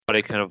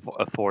they can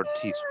afford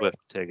T Swift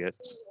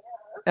tickets.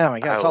 Oh my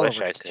God, I it's all wish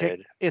over I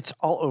could. it's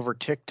all over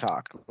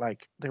TikTok.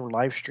 Like they were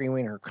live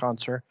streaming her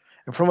concert,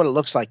 and from what it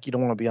looks like, you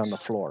don't want to be on the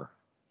floor.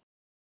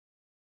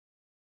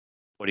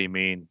 What do you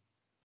mean?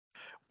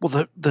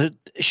 Well,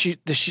 she's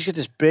got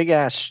this big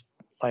ass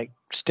like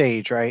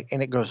stage, right,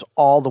 and it goes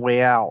all the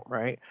way out,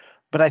 right.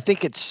 But I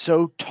think it's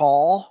so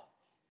tall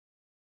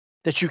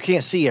that you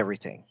can't see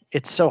everything.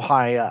 It's so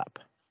high up.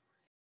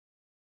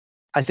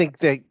 I think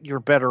that you're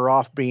better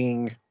off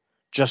being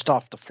just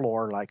off the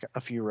floor, like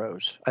a few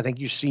rows. I think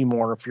you see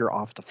more if you're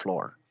off the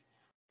floor.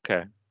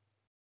 Okay.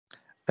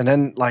 And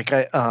then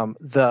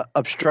the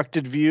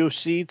obstructed view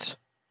seats,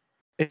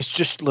 it's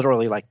just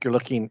literally like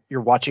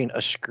you're watching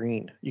a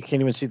screen. You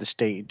can't even see the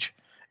stage.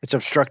 It's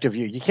obstructive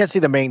view. You can't see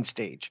the main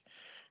stage,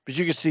 but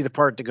you can see the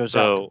part that goes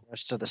out to So the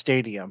rest of the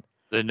stadium.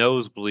 the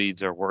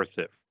nosebleeds are worth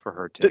it for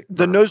her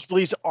The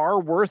nosebleeds are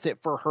worth it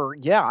for her.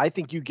 Yeah, I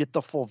think you get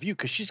the full view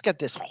because she's got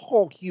this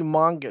whole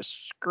humongous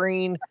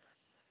screen.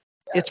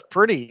 It's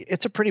pretty.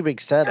 It's a pretty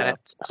big setup,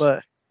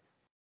 but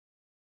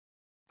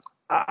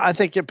I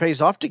think it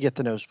pays off to get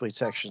the nosebleed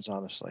sections.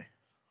 Honestly.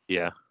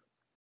 Yeah.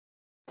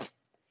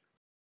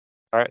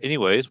 All right.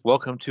 Anyways,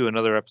 welcome to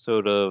another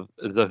episode of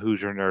the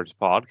Hoosier Nerds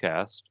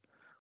podcast.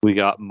 We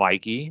got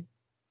Mikey.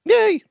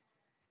 Yay!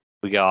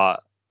 We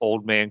got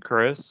old man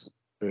Chris.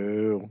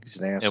 Boo! He's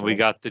an asshole. And we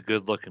got the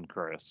good looking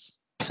Chris.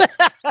 I'm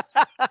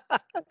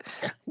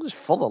just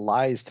full of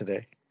lies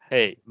today.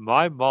 Hey,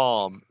 my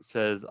mom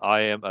says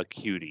I am a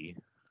cutie.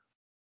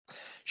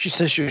 She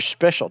says you're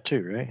special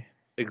too, right?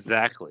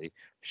 Exactly.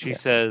 She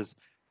says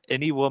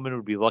any woman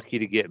would be lucky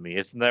to get me.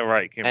 Isn't that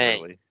right,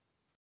 Kimberly?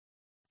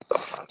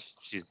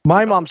 Hey.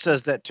 My mom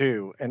says that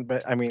too,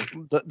 but I mean,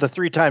 the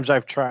 3 times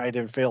I've tried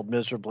and failed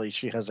miserably,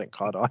 she hasn't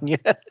caught on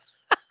yet.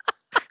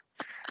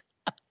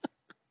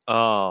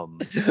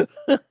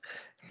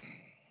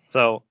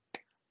 So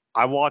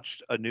I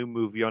watched a new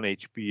movie on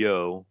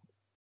HBO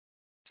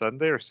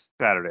Sunday or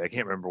Saturday. I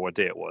can't remember what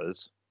day it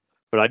was,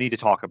 but I need to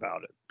talk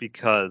about it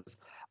because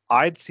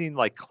I'd seen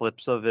like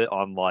clips of it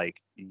on like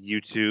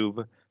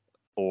YouTube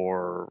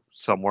or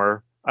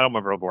somewhere. I don't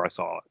remember where I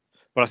saw it,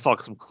 but I saw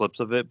some clips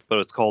of it. But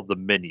it's called The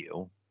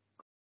Menu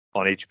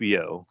on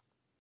HBO.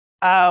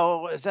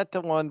 Oh, is that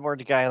the one where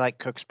the guy like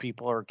cooks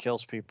people or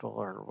kills people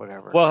or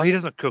whatever? Well, he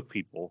doesn't cook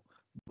people,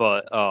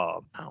 but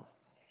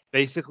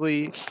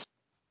basically,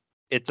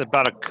 it's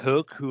about a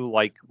cook who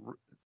like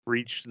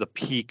reached the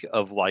peak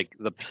of like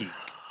the peak.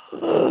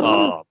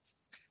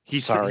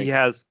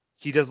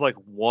 He does like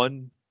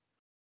one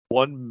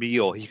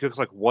meal. He cooks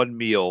like one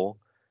meal,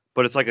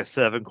 but it's like a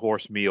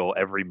 7-course meal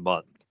every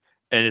month,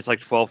 and it's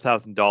like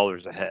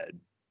 $12,000 a head.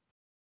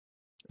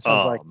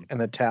 Sounds like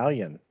an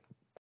Italian.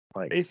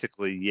 Like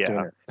basically, yeah.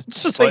 Dinner.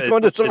 It's just like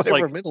going to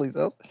somewhere like, Middle East.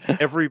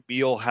 Every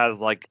meal has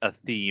like a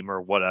theme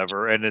or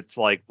whatever, and it's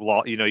like,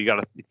 you know, you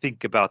got to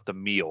think about the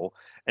meal,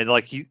 and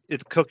like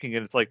it's cooking,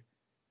 and it's like,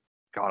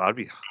 God, I'd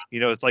be, you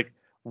know, it's like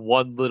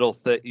one little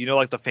thing, you know,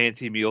 like the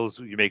fancy meals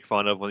you make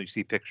fun of when you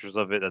see pictures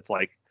of it. That's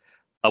like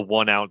a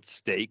 1-ounce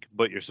steak,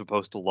 but you're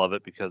supposed to love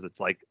it because it's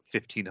like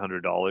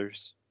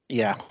 $1,500.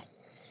 Yeah,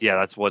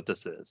 that's what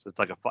this is. It's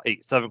like a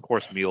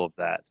 7-course meal of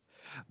that.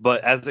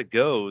 But as it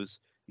goes,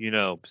 you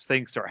know,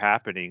 things start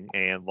happening,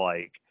 and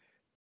like,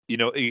 you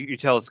know, you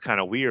tell it's kind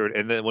of weird,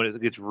 and then when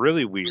it gets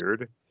really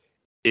weird,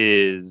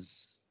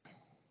 is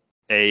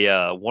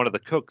one of the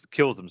cooks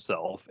kills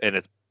himself, and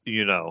it's,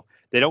 you know,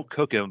 they don't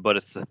cook him, but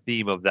it's the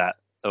theme of that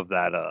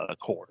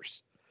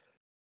course.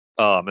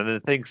 And then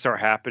things start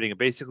happening, and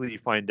basically you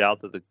find out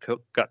that the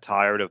cook got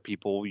tired of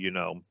people, you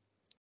know,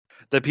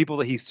 the people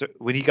that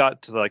when he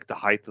got to like the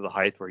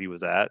height where he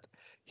was at,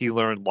 he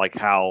learned like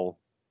how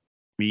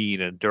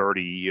mean and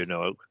dirty, you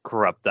know,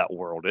 corrupt that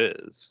world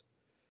is.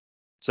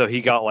 So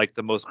he got like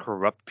the most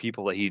corrupt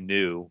people that he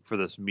knew for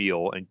this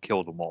meal and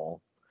killed them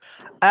all.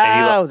 And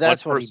he let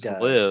that's what he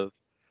does. Live.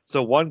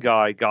 So one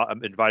guy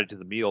got invited to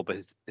the meal, but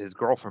his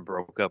girlfriend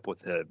broke up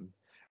with him,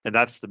 and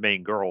that's the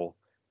main girl,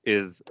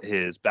 is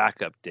his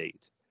backup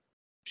date.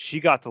 She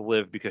got to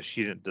live because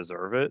she didn't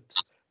deserve it,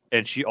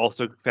 and she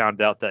also found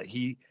out that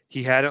he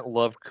hadn't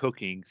loved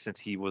cooking since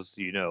he was,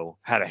 you know,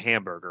 had a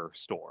hamburger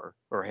store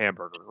or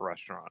hamburger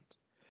restaurant.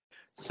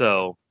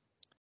 So,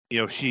 you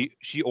know, she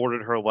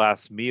ordered her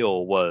last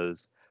meal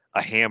was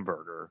a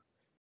hamburger.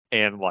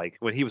 And like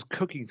when he was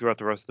cooking throughout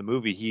the rest of the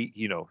movie, he,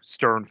 you know,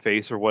 stern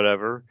face or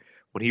whatever,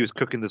 when he was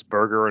cooking this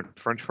burger and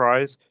French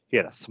fries, he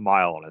had a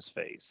smile on his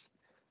face.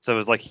 So it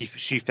was like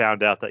she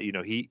found out that, you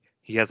know, he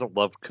hasn't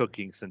loved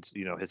cooking since,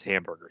 you know, his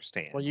hamburger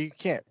stand. Well, you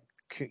can't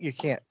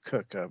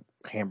cook a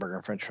hamburger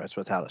and French fries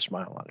without a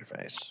smile on your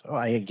face. Oh,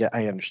 I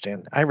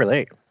understand. I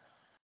relate.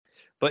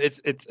 But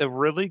it's a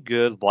really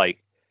good,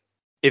 like,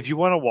 if you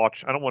want to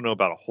watch, I don't want to know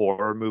about a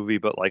horror movie,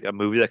 but like a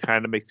movie that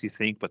kind of makes you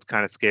think, but's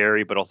kind of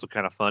scary, but also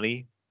kind of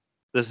funny.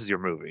 This is your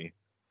movie,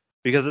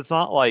 because it's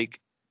not like,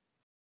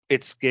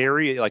 it's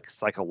scary, like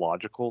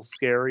psychological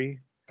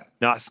scary,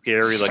 not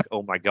scary like,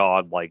 oh my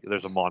God, like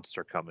there's a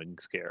monster coming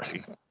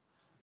scary.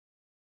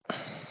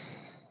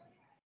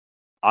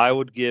 I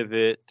would give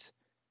it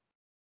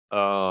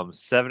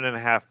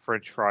 7.5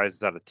 French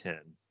fries out of 10.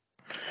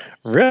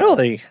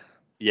 Really?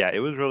 Yeah, it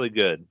was really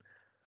good.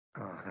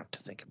 Oh, I have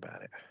to think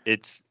about it.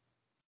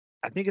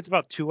 I think it's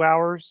about 2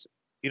 hours.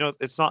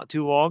 It's not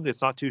too long.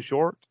 It's not too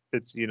short.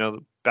 It's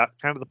about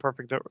kind of the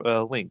perfect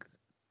length.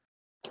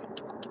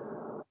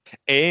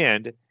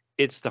 And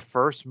it's the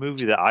first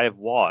movie that I have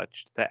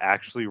watched that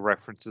actually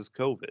references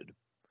COVID.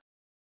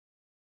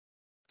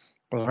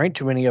 Well, there ain't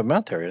too many of them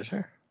out there, is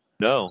there?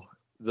 No,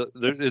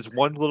 there is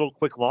one little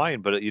quick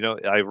line, but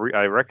I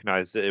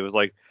recognized it. It was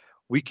like,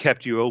 we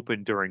kept you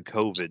open during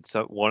COVID.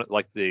 So one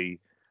like a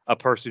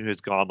person who's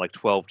gone like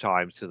 12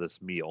 times to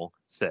this meal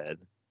said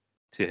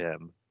to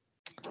him.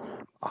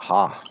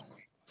 Aha.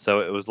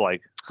 So it was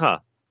like, huh.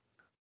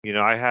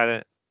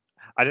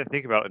 I didn't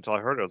think about it until I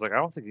heard it. I was like, I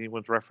don't think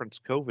anyone's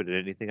referenced COVID in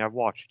anything I've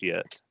watched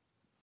yet,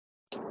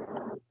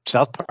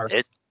 South Park.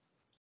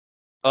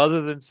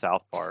 other than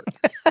South Park.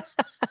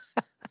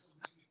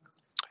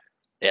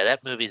 Yeah,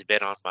 that movie's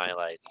been on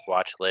my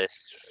watch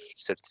list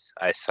since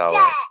I saw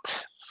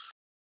it.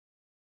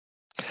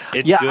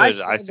 It's Yeah, I good.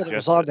 saw I that it was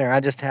suggest on it. there. I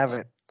just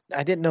haven't.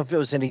 I didn't know if it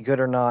was any good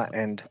or not.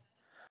 And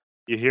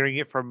You're hearing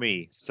it from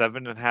me.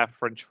 7.5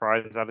 French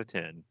fries out of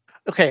 10.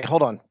 okay,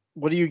 hold on.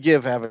 What do you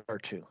give Avatar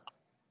 2?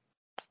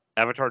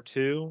 Avatar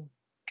 2,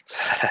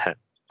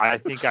 I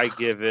think I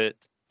give it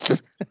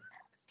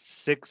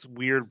 6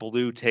 weird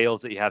blue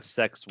tails that you have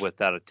sex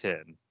with out of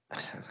 10.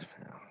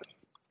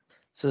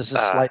 So this is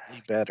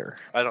slightly better.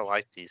 I don't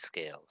like these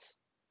scales.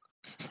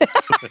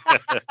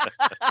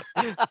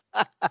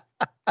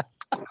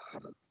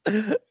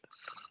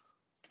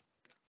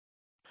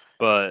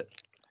 But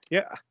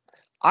yeah,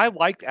 I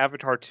liked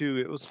Avatar 2.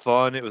 It was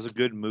fun. It was a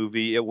good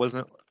movie. It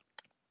wasn't,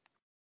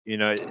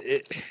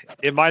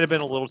 it might have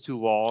been a little too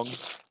long,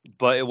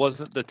 but it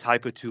wasn't the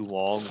type of too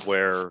long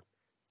where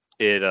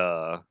it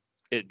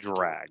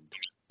dragged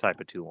type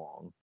of too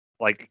long.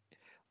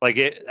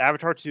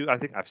 Avatar 2, I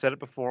think I've said it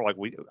before,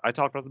 I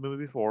talked about the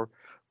movie before,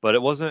 but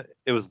it was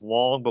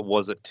long but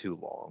wasn't too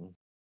long.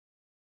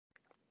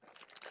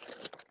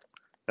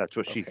 That's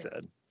what she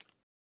said.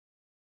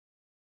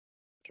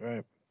 That's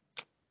right.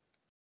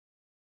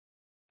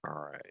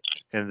 All right.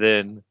 And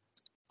then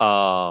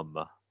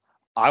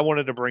I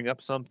wanted to bring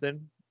up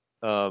something.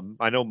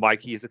 I know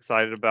Mikey is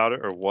excited about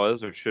it, or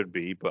was, or should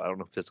be, but I don't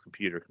know if his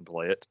computer can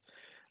play it.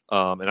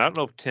 And I don't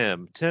know if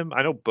Tim,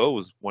 I know Bo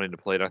was wanting to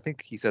play it. I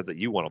think he said that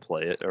you want to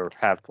play it or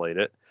have played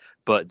it.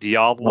 But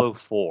Diablo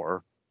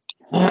 4.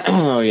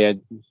 Oh yeah,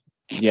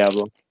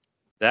 Diablo.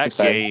 That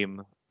Excited.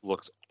 game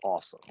looks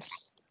awesome,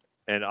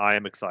 and I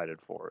am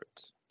excited for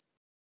it.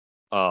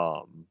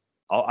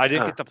 I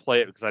didn't get to play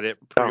it because I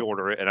didn't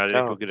pre-order it, and I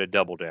didn't go get a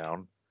double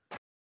down.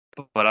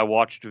 But I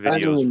watched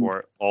videos for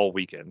it all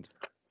weekend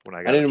when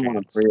I got. I didn't want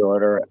to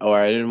pre-order it, or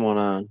I didn't want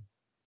to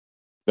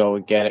go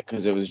and get it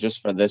because it was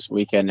just for this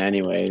weekend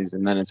anyways,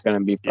 and then it's going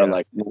to be for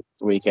next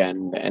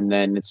weekend, and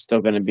then it's still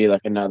going to be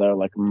another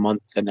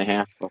month and a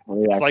half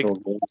before the actual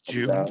game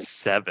June comes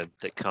out.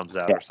 7th it comes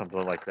out or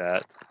something like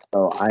that.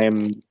 So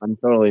I'm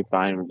totally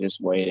fine with just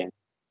waiting.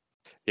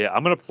 Yeah,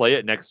 I'm gonna play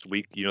it next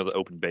week. The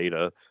open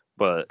beta,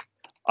 but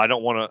I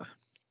don't want to.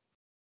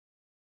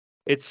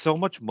 It's so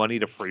much money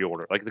to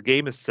pre-order. The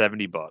game is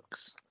 $70,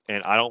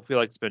 and I don't feel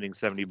like spending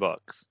 $70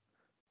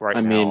 now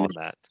on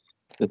that.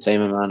 The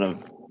same amount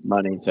of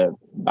money to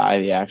buy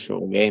the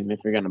actual game if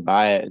you're gonna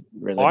buy it. It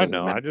really I doesn't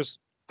know. matter.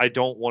 I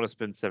don't want to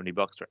spend $70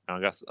 right now.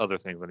 I got other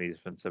things I need to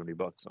spend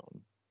 $70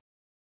 on.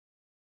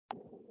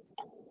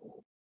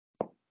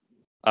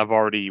 I've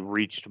already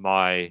reached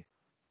my.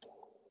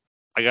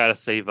 I gotta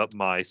save up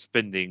my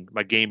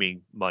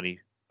gaming money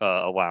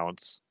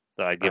allowance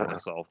that I give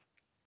myself.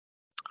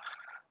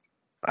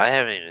 I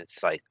haven't even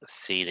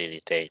seen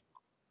anything,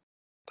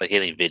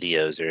 any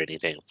videos or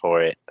anything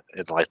for it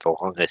in the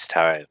longest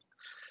time.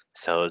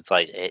 So it's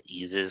it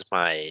eases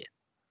my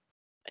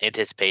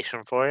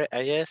anticipation for it,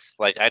 I guess.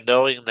 I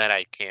knowing that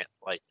I can't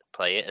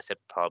play it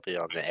except probably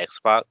on the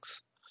Xbox,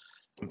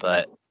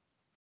 but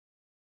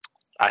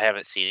I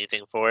haven't seen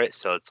anything for it,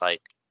 so it's I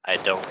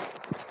don't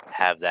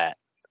have that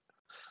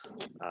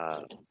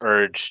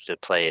urge to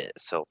play it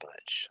so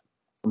much.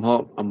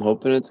 I'm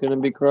hoping it's gonna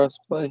be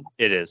crossplay.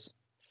 It is.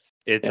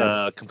 It's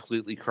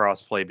completely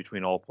crossplay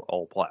between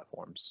all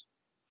platforms,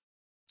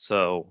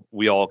 so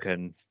we all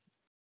can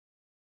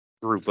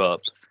group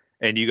up.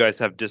 And you guys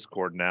have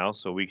Discord now,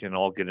 so we can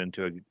all get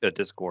into a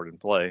Discord and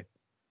play.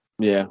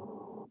 Yeah.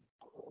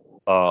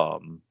 I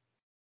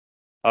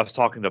was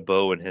talking to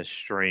Bo in his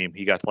stream.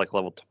 He got to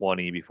level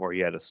 20 before he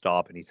had to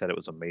stop, and he said it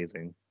was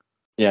amazing.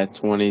 Yeah,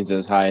 20's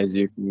as high as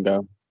you can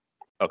go.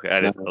 Okay,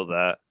 I didn't know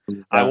that.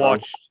 I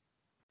watched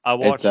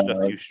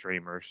a few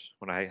streamers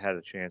when I had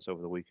a chance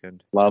over the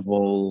weekend.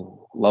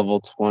 Level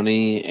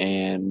 20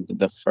 and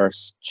the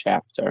first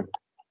chapter.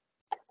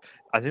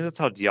 I think that's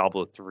how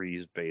Diablo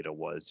 3's beta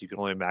was. You can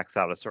only max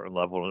out a certain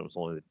level, and it was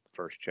only the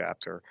first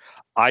chapter.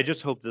 I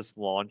just hope this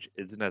launch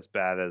isn't as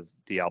bad as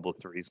Diablo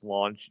 3's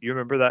launch. You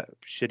remember that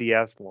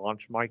shitty-ass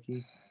launch,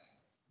 Mikey?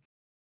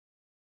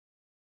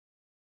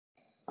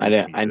 I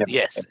never.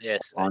 Yes.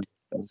 Sorry,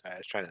 I was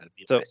trying to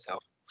mute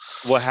myself.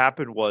 what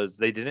happened was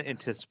they didn't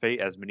anticipate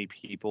as many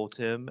people,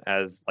 Tim,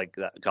 as like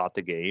that got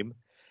the game,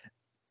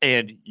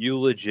 and you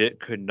legit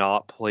could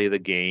not play the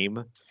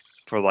game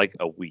for like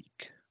a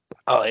week.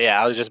 Oh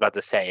yeah, I was just about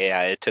to say,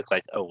 yeah, it took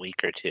like a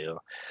week or two.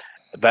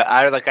 But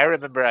I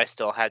remember I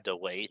still had to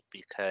wait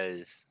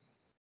because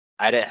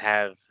I didn't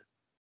have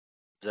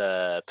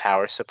the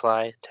power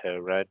supply to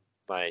run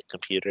my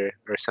computer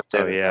or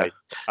something. Oh yeah,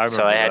 I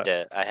So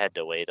remember I had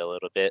to wait a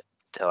little bit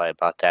till I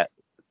bought that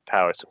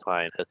power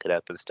supply and hook it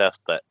up and stuff.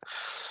 But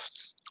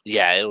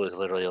yeah, it was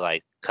literally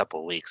like a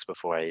couple weeks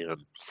before I even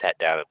sat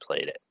down and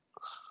played it.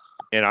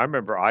 And I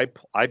remember I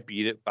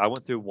beat it. I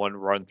went through one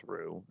run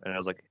through, and I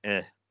was like,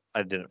 I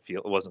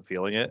wasn't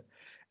feeling it.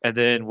 And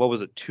then what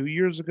was it? 2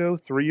 years ago,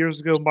 3 years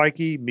ago,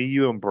 Mikey, me,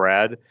 you, and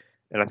Brad,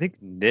 and I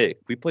think Nick,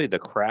 we played the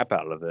crap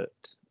out of it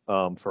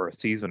for a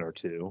season or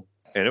two,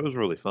 and it was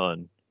really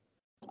fun.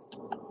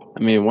 I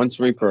mean, once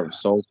Reaper of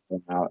Souls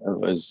came out, it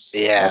was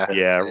Yeah,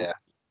 Yeah,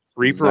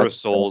 Reaper of That's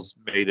Souls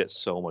made it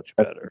so much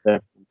better.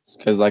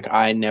 because like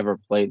I never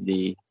played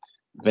the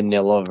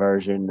vanilla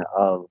version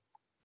of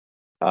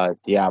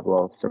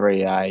Diablo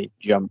 3. I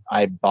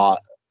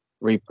bought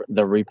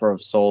the Reaper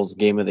of Souls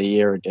Game of the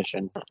Year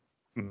edition,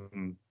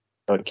 Mhm.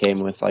 so it came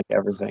with like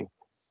everything.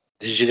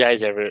 Did you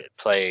guys ever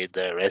play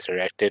the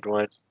resurrected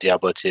one,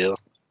 Diablo 2?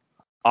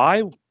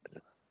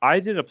 I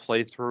did a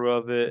playthrough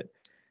of it,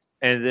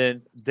 and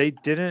then they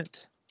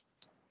didn't.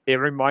 It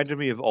reminded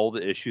me of all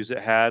the issues it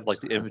had. Like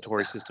the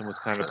inventory system was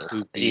kind of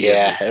poopy,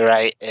 and Yeah,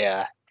 right.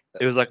 Yeah.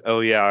 it was like,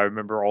 oh yeah, I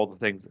remember all the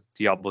things that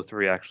Diablo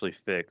 3 actually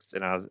fixed,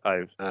 and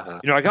Uh-huh.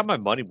 I got my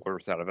money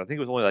worth out of it. I think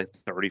it was only like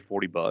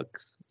 30-40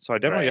 bucks, so I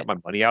definitely Right. got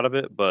my money out of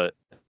it. But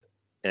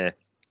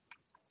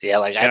Yeah,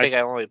 like I and think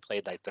I only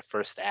played like the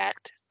first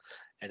act,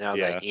 and I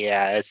was like,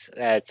 yeah,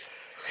 it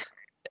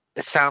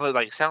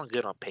sounded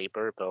good on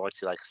paper, but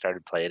once you like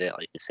started playing it,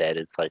 like you said,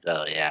 it's like,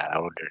 oh yeah, I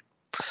wonder,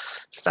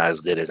 it's not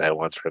as good as I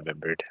once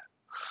remembered.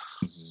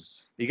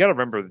 you got to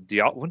remember,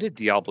 when did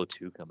Diablo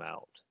 2 come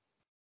out?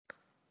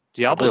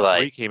 Probably Diablo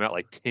 3 like came out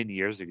like 10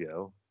 years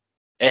ago.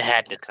 it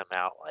had to come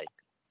out like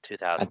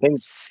I think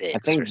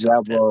 2006 or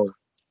something.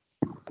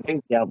 I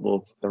think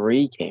Diablo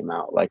 3 came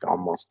out like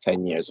almost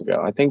 10 years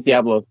ago. I think Yeah.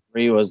 Diablo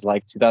 3 was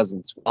like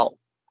 2012.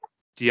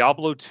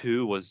 Diablo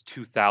 2 was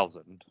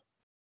 2000,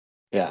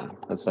 Yeah,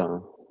 that's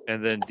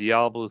and then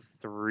Diablo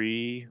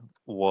 3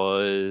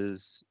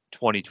 was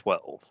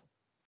 2012.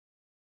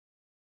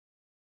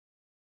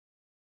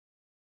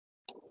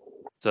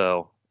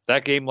 So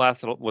that game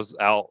was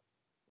out.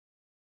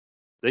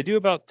 They do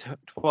about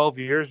 12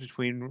 years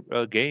between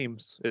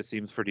games, it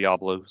seems, for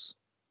Diablos.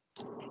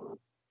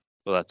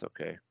 So that's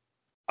okay.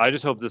 I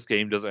just hope this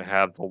game doesn't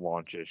have the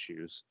launch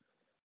issues,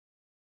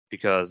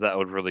 because that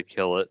would really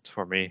kill it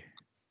for me.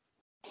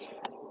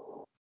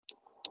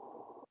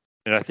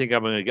 And I think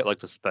I'm going to get like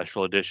the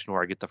special edition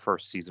where I get the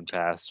first season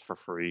pass for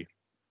free,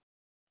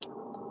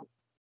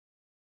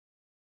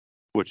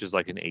 which is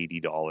like an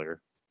 $80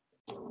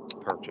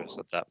 purchase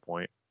at that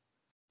point.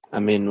 I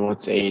mean,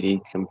 what's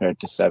 80 compared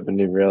to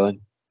 70, really?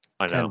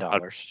 I know.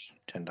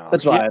 $10.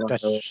 That's why I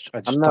just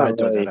I'm not thought I'd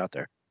throw really- that out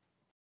there.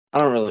 I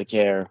don't really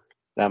care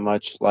that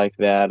much like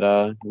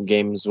that.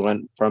 Games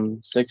went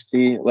from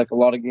 60, like a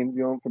lot of games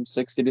going from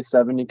 60 to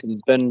 70 because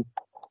it's been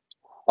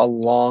a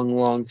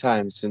long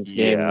time since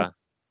Yeah. games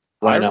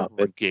I went up.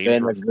 remember It's games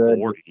been were a good,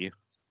 40.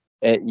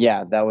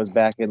 yeah, that was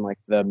back in like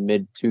the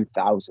mid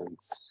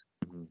 2000s.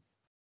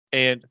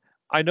 And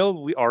I know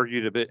we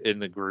argued a bit in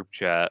the group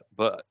chat,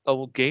 but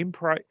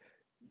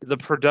the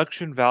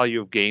production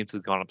value of games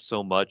has gone up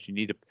so much.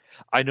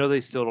 I know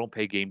they still don't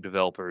pay game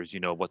developers,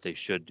 what they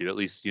should do. At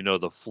least,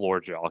 the floor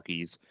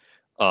jockeys.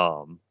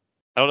 I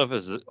don't know if it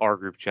was our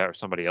group chat or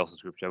somebody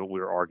else's group chat, but we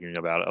were arguing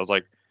about it. I was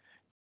like,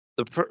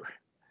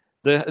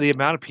 the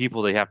amount of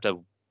people they have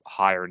to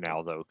hire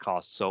now though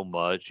costs so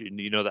much, and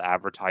the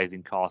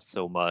advertising costs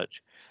so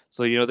much.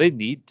 So they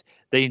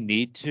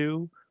need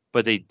to,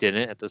 but they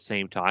didn't at the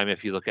same time.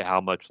 If you look at how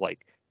much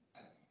like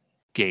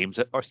games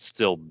that are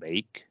still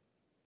make,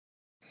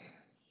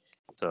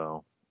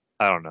 so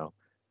I don't know.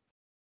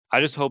 I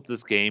just hope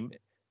this game.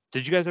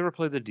 Did you guys ever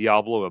play the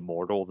Diablo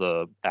Immortal,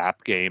 the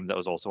app game that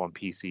was also on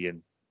PC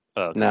and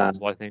Nah,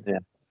 console? I think yeah.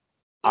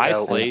 I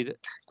No. played.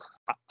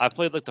 I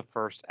played like the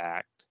first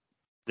act.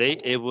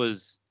 It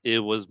was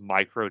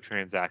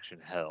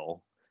microtransaction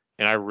hell,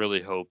 and I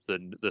really hope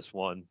that this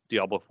one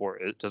Diablo 4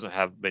 it doesn't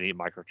have many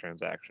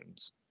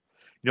microtransactions.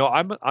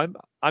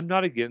 I'm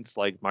not against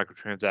like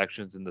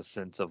microtransactions in the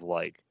sense of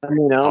like I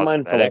mean, I don't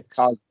mind for like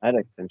cosmetics,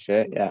 cosmetics and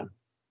shit. Yeah.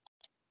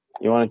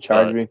 You want to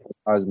charge but me for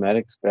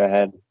cosmetics? Go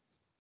ahead.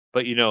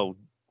 but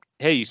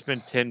hey, you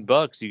spend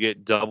 $10, you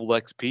get double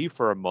XP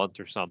for a month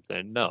or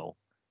something. No,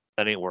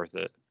 that ain't worth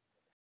it.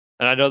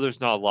 And I know there's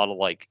not a lot of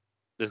like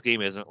this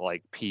game isn't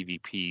like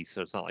PvP,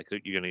 so it's not like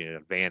you're gonna get an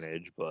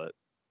advantage, but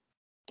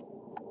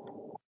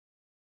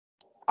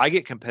I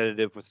get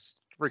competitive with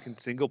freaking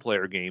single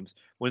player games.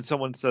 When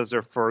someone says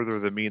they're further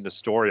than me in the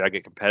story, I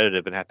get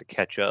competitive and have to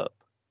catch up.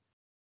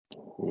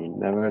 You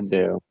never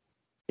do.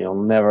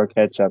 You'll never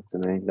catch up to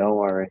me. Don't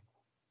worry.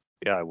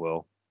 Yeah, I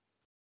will.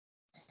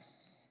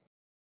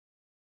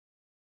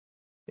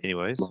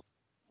 Anyways,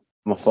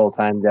 I'm a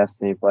full-time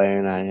Destiny player,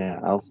 and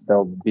I'll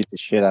still beat the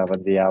shit out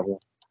of Diablo.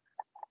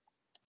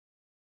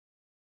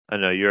 I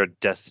know you're a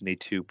Destiny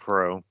 2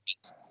 pro.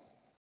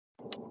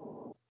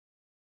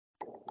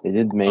 They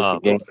did make the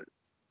game.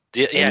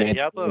 They yeah, made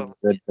Diablo. it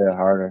a good bit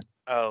harder.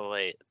 Oh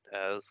wait,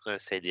 I was gonna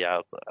say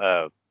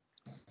Diablo.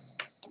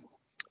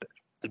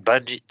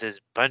 Bungie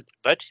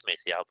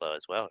makes Diablo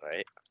as well,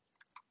 right?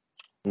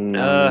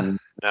 Mm,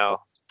 No,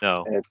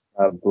 No. it's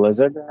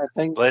Blizzard, I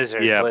think.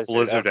 Blizzard. Yeah, Blizzard.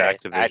 Blizzard Okay.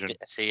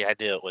 Activision. I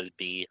knew it was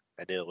B.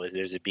 I knew it was.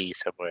 There's a B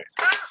somewhere.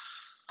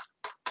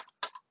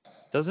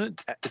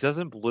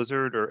 Doesn't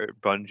Blizzard or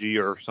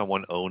Bungie or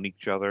someone own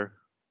each other?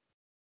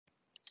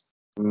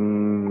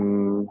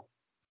 No,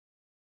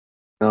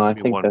 I Give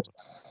me think one. that's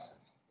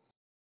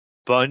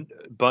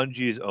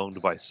Bungie is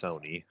owned by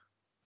Sony.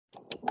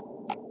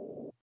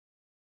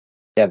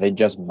 yeah. They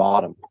just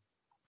bought them.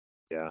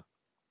 Yeah.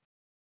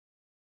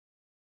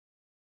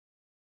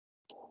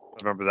 I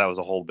remember that was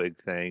a whole big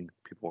thing.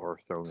 People were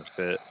throwing a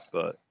fit,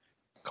 but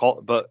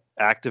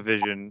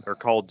Activision or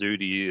Call of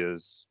Duty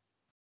is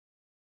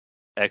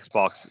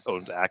Xbox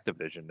owns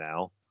Activision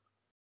now.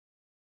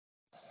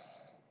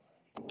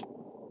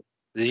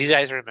 Do you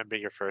guys remember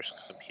your first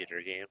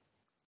computer game?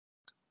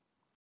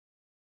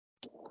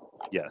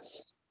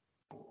 Yes.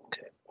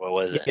 Okay. What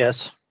was it?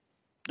 Yes.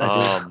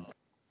 I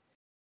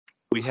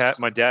do.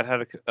 My dad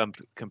had a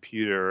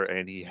computer,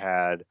 and he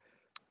had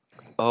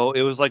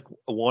it was like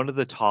one of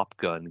the Top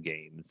Gun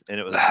games, and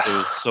it was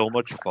so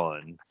much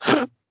fun.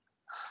 I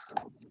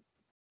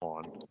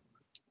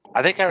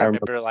think I I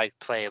remember like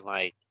playing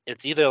like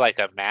it's either like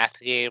a math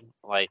game,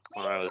 like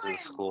when I was in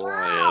school,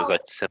 and it was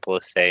like the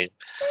simplest thing,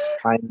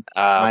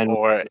 Mine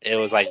or it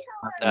was like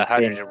was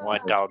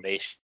 101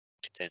 Dalmatians,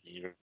 and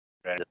you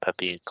ride the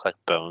puppy and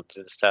collect bones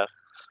and stuff.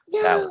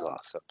 That was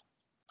awesome.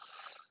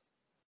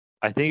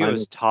 I think it Mine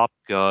was Top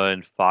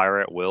Gun Fire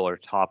at Will or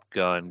Top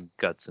Gun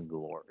Guts and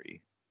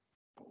Glory.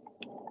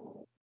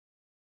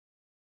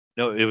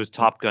 No, it was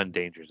Top Gun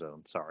Danger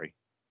Zone. Sorry.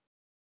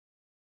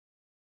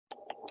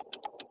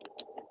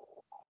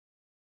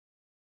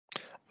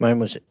 Mine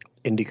was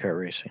IndyCar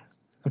racing.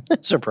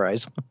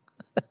 Surprise.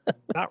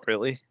 Not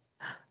really.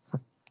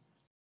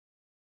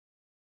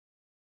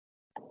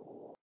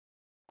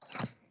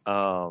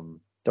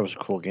 That was a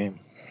cool game.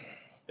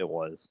 It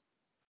was.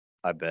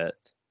 I bet.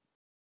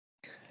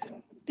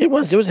 It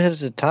was ahead of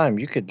the time.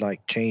 You could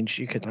like change.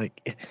 You could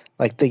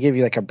like they give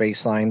you like a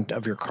baseline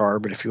of your car,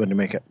 but if you want to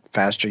make it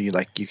faster, you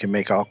can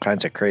make all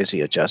kinds of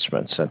crazy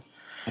adjustments. And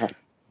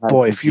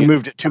boy, if you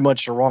moved it too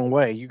much the wrong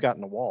way, you got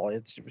in the wall.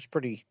 It was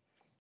pretty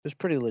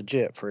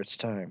legit for its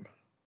time.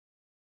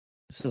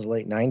 This is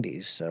late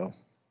 '90s, so.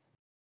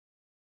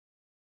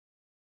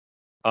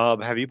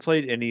 Have you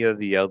played any of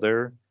the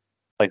other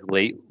like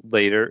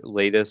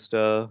latest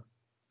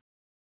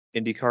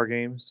IndyCar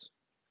games?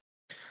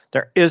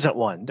 There isn't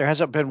one. There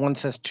hasn't been one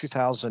since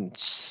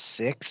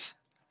 2006,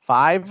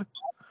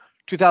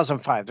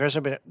 2005. There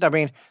hasn't been. I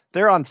mean,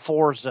 they're on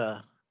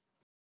Forza.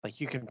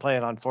 Like you can play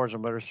it on Forza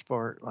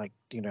Motorsport, like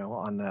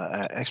on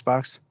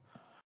Xbox,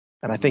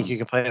 and I think you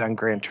can play it on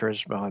Gran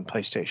Turismo on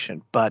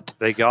PlayStation. But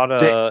They got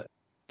a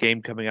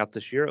game coming out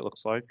this year. It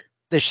looks like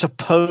they're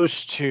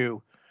supposed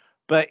to,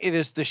 but it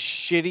is the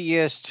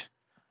shittiest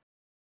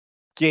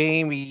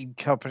gaming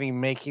company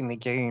making the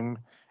game,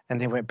 and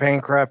they went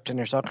bankrupt, and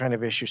there's all kind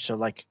of issues. So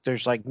like,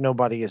 there's like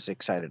nobody is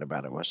excited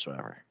about it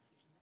whatsoever.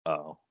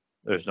 oh,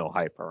 there's no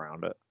hype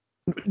around it.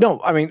 No,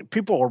 I mean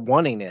people are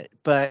wanting it,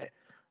 but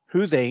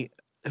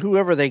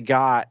whoever they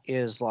got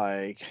is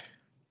like,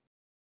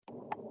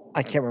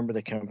 I can't remember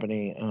the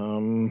company.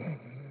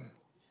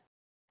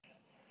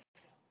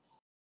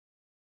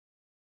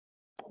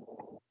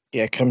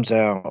 Yeah, it comes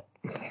out.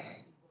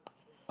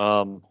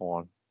 Hold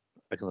on,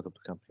 I can look up the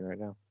company right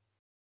now.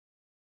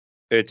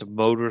 It's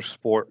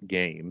Motorsport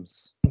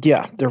Games.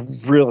 Yeah, they're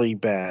really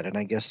bad, and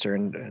I guess they're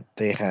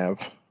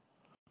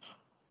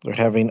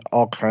having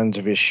all kinds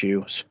of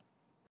issues.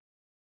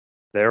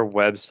 Their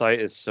website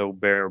is so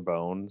bare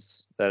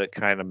bones that it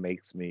kind of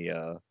makes me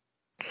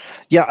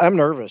Yeah, I'm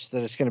nervous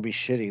that it's going to be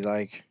shitty.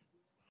 Like,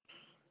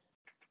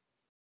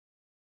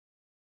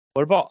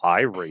 what about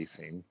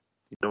iRacing?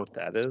 You know what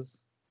that is?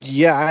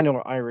 yeah, I know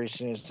what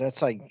iRacing is.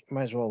 That's like,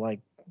 might as well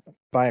like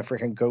buy a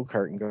freaking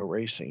go-kart and go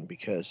racing,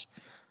 because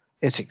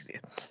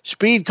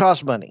speed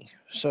costs money.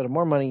 So the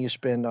more money you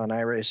spend on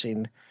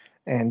iRacing,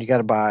 and you got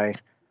to buy,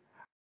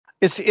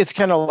 it's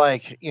kind of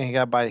like, you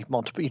got to buy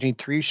multiple. You need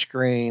 3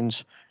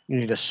 screens. You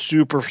need a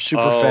super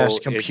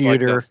fast computer. It's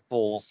like a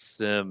full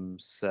sim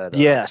setup.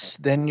 Yes.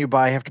 Then you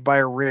have to buy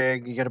a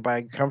rig. You got to buy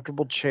a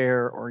comfortable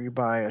chair, or you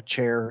buy a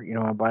chair.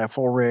 Buy a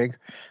full rig. And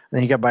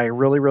then you got to buy a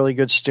really, really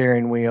good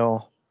steering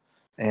wheel.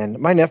 And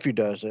my nephew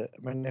does it.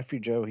 My nephew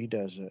Joe, he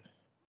does it.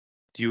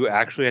 Do you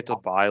actually have to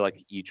buy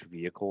like each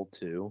vehicle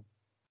too?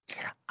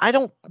 I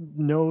don't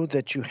know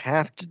that you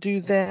have to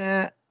do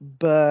that,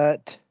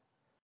 but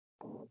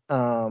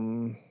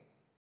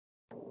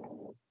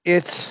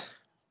it's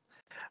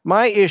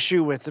my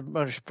issue with the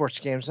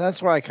motorsports games. And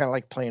that's why I kind of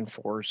like playing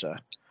Forza.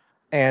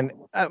 And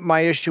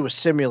my issue with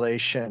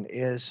simulation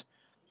is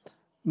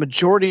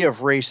majority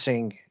of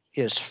racing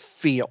is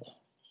feel.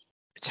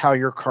 It's how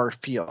your car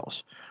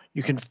feels.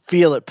 You can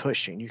feel it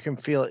pushing. You can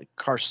feel it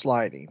car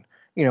sliding.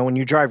 When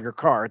you drive your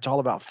car, it's all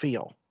about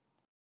feel.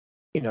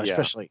 Yeah.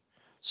 Especially.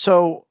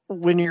 So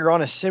when you're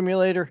on a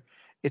simulator,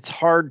 it's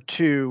hard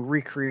to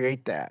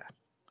recreate that.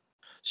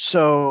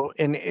 So,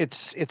 and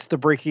it's the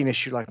braking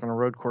issue, like on a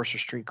road course or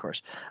street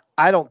course.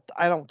 I don't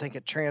think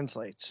it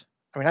translates.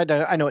 I mean,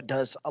 I know it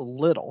does a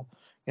little.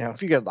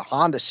 If you go to the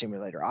Honda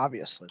simulator,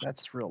 obviously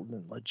that's real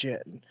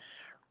legit, and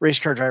race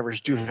car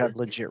drivers do have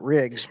legit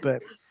rigs.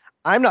 But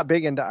I'm not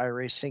big into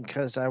iRacing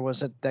because I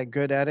wasn't that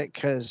good at it.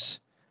 Because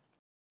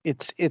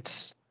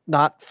it's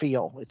not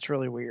feel. It's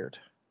really weird.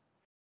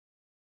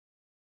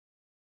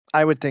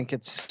 I would think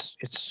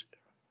it's.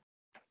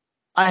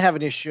 I have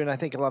an issue, and I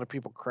think a lot of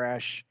people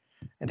crash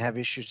and have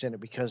issues in it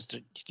because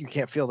you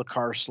can't feel the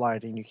car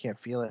sliding. You can't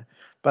feel it.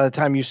 By the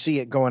time you see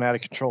it going out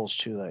of control, it's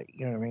too late.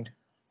 You know what I mean?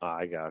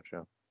 I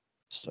gotcha.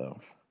 So,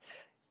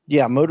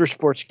 yeah,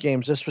 motorsports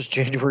games. This was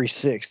January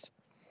 6th.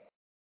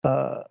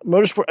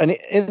 Motorsport and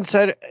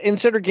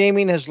Insider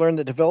Gaming has learned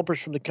that developers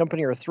from the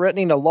company are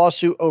threatening a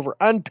lawsuit over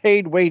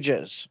unpaid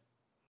wages.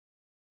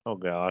 Oh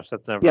gosh,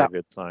 that's never a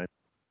good sign.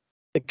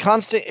 The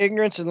constant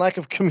ignorance and lack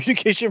of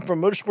communication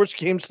from motorsports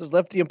games has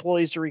left the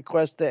employees to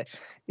request that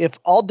if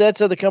all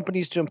debts of the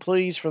companies to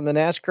employees from the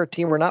NASCAR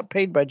team were not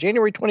paid by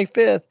January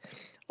 25th,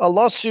 a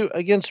lawsuit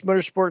against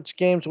motorsports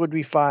games would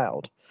be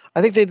filed.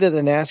 I think they did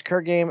a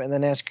NASCAR game, and the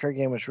NASCAR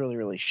game was really,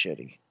 really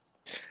shitty.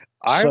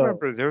 I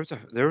remember there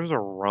was a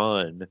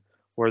run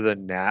where the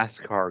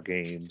NASCAR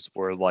games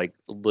were like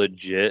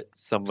legit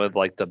some of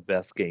like the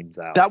best games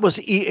out. That was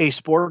EA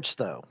Sports,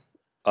 though.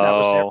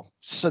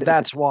 So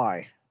that's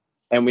why.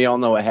 And we all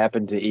know what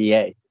happened to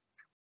EA.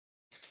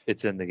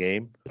 It's in the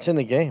game. It's in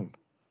the game.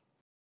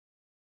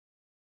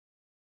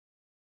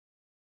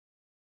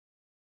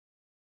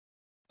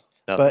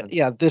 Nothing. But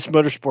yeah, this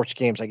motorsports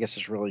games, I guess,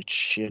 is really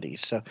shitty.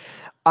 So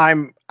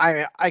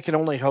I can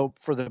only hope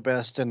for the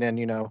best, and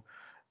then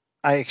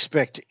I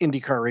expect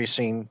IndyCar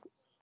racing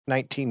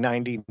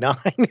 1999.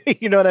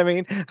 You know what I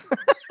mean?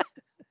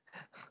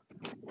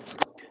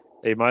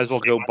 They might as well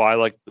go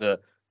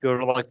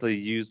to the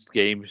used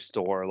game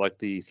store, like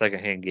the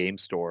secondhand game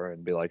store,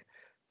 and be like,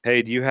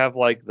 "Hey, do you have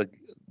like the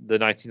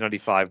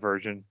 1995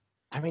 version?"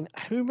 I mean,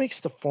 who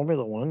makes the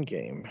Formula One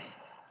game?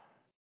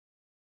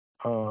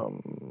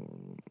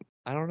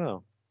 I don't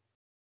know.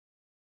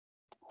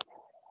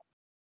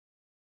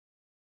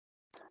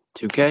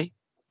 2K,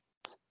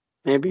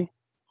 maybe.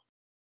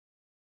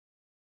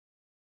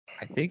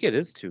 I think it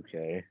is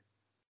 2K.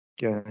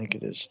 Yeah, I think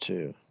it is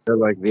too. They're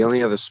like the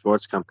only other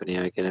sports company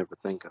I can ever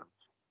think of.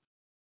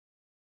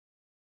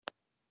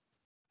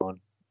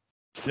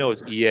 No,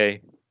 it's EA.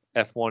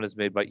 F1 is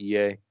made by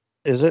EA.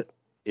 Is it?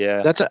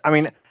 Yeah. I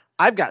mean,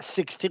 I've got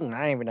 16 and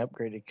I haven't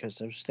upgraded because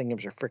those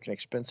things are freaking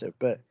expensive.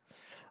 But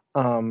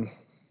I mean,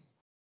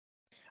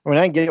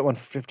 I can get one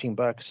for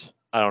 $15.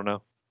 I don't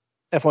know.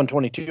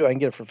 F122, I can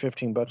get it for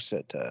 $15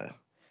 at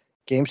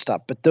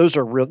GameStop. But those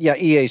are real. Yeah,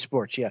 EA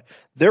Sports. Yeah,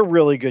 they're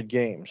really good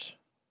games.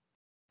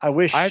 I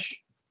wish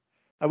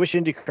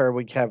IndyCar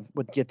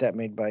would get that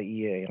made by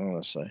EA,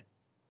 honestly.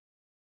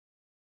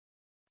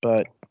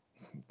 But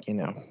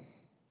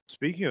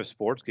Speaking of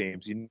sports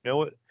games, you know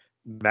what?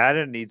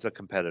 Madden needs a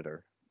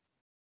competitor.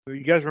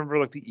 You guys remember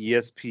like the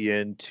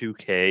ESPN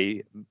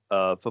 2K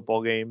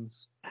football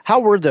games? How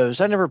were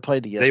those? I never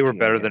played the ESPN. They were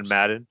better games. than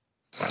Madden.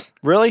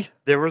 Really?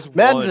 There was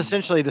Madden's one.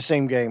 essentially the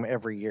same game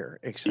every year,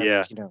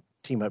 except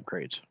team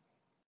upgrades.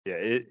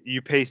 Yeah,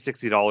 you pay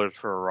 $60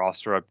 for a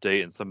roster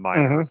update and some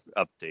minor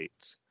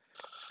updates.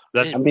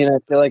 I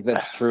feel like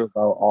that's true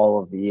about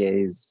all of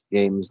EA's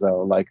games,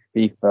 though, like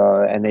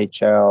FIFA,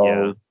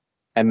 NHL,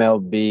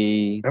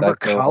 MLB. Remember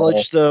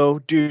college, though,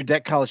 dude?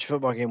 That college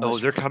football game was. Oh,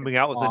 they're coming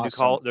out with awesome. a new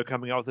college. They're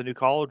coming out with a new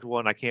college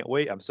one. I can't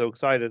wait. I'm so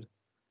excited.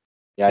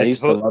 Yeah, I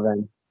used to love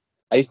them.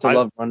 I used to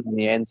love running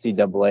the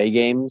NCAA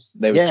games.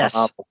 They would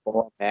come out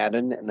before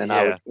Madden, and then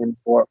I would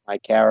import my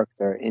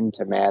character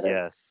into Madden.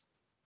 Yes.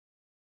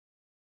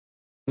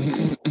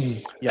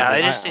 Yeah,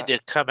 I just need to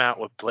come out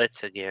with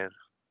Blitz again.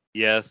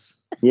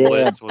 Yes. Yeah.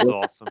 Blitz was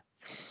awesome.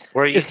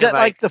 Where you Is that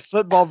like the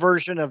football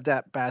version of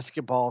that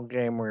basketball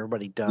game where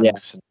everybody dunks?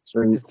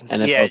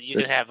 Yeah, you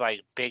can have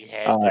like big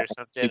heads or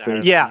something.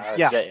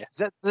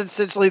 That's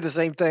essentially the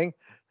same thing.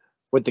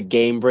 With the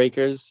game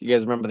breakers. You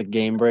guys remember the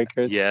game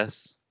breakers?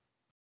 Yes.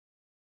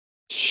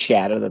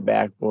 Shatter the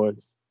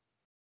backboards.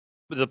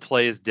 The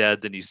play is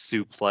dead, then you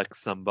suplex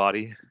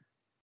somebody.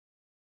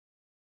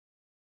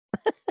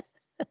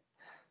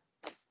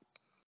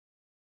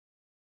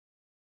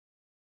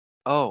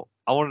 Oh,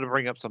 I wanted to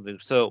bring up something.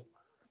 So,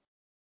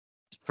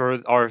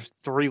 for our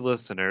 3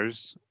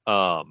 listeners,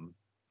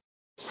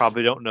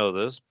 probably don't know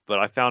this, but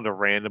I found a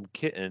random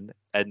kitten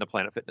in the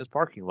Planet Fitness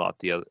parking lot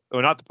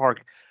not the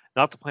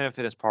Planet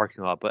Fitness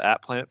parking lot, but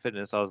at Planet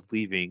Fitness, I was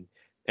leaving,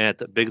 and at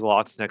the Big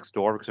Lots next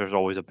door, because there's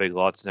always a Big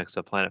Lots next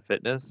to Planet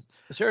Fitness.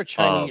 Is there a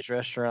Chinese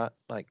restaurant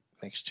like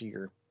next to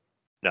your?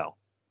 No.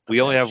 We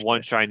only have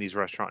one Chinese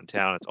restaurant in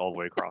town. It's all the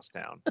way across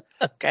town.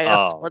 Okay, I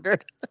was Um, wondering.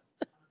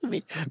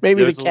 Maybe the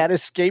there's a- cat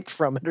escaped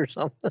from it or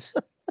something.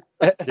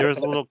 There was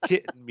a little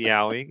kitten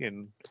meowing,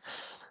 and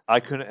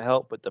I couldn't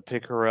help but to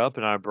pick her up,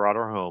 and I brought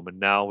her home, and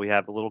now we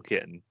have a little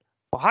kitten.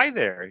 Well, hi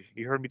there.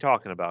 You heard me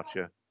talking about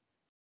you.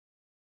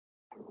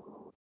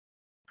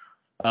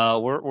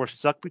 We're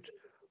stuck.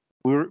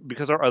 We're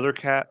because our other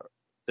cat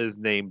is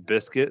named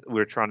Biscuit.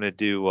 We're trying to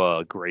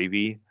do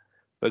gravy,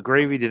 but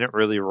gravy didn't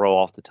really roll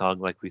off the tongue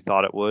like we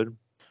thought it would.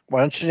 Why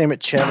don't you name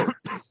it Cheddar?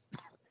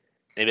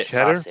 Maybe it's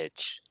Cheddar?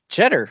 sausage.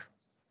 Cheddar.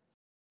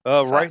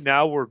 Right Sausage.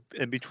 now we're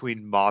in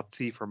between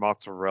mozzie for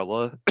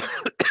mozzarella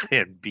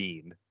and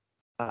bean.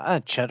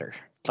 Cheddar.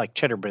 Like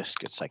cheddar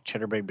biscuits, like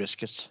cheddar bay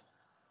biscuits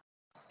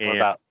What And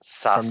about from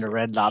sausage? the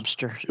Red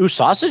Lobster. Ooh,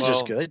 sausage is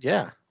Well, good.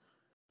 Yeah.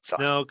 Sausage.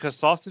 no, because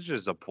sausage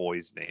is a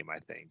boy's name, I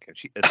think, and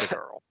it's a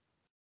girl.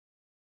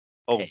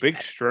 Oh, Hey,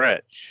 big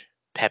stretch.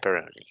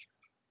 Pepperoni.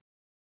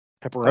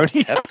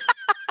 Pepperoni.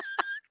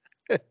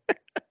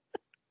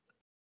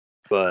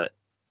 But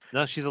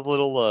no, she's a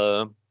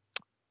little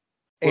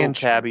And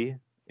tabby,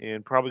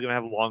 and probably gonna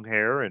have long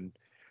hair, and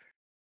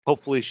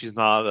hopefully she's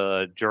not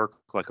a jerk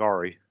like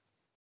Ari.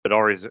 But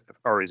Ari's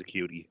a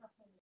cutie.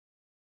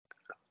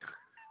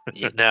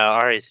 No,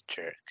 Ari's a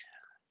jerk.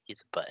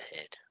 He's a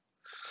butthead.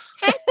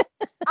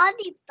 On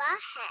the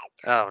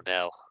butthead. Oh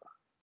no.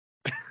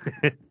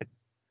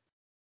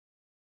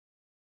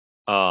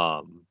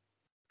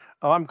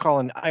 I'm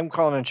calling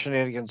in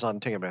shenanigans on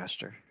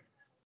Ticketmaster.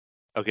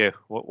 Okay,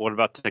 what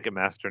about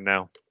Ticketmaster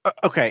now?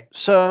 Okay,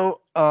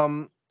 so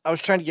I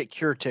was trying to get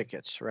Cure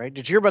tickets, right?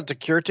 Did you hear about the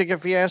Cure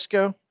ticket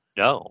fiasco?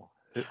 No.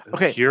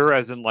 Okay. Cure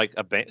as in like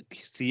a band,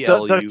 The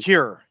CLU.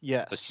 Cure,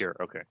 yes. The Cure.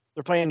 Okay.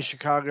 They're playing in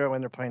Chicago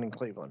and they're playing in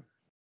Cleveland.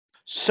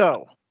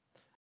 So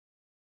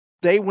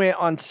they went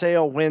on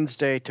sale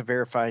Wednesday to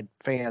verified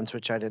fans,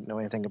 which I didn't know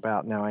anything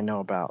about. Now I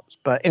know about.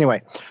 But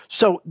anyway,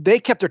 so they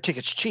kept their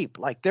tickets cheap.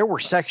 Like there were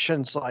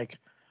sections like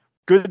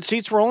good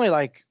seats were only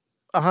like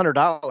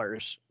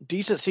 $100,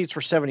 decent seats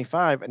were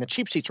 $75, and the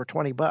cheap seats were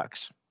 $20,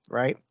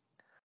 right?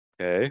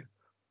 Okay.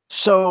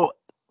 So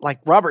like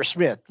Robert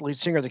Smith, lead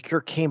singer of The Cure,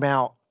 came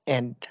out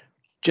and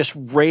just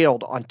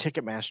railed on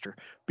Ticketmaster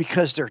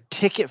because their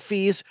ticket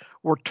fees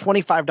were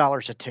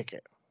 $25 a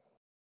ticket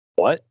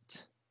What?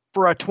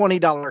 for a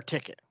 $20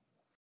 ticket.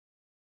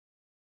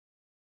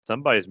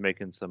 Somebody's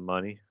making some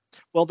money.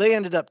 Well,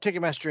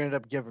 Ticketmaster ended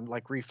up giving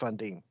like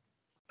refunding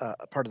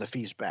a part of the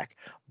fees back.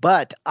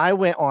 But I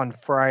went on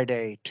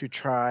Friday to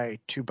try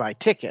to buy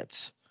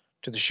tickets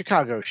to the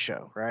Chicago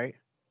show, right?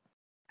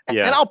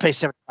 Yeah. And I'll pay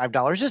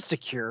 $75. It's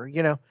secure,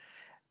 you know.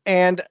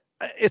 And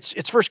it's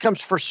first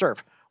comes first serve.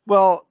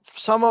 Well,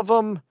 some of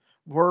them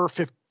were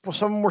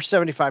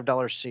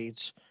 $75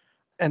 seats,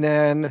 and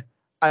then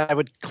I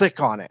would click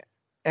on it,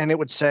 and it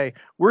would say,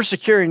 "We're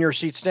securing your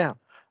seats now."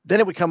 Then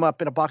it would come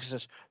up in a box that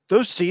says,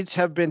 "Those seats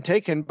have been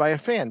taken by a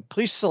fan.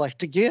 Please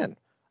select again."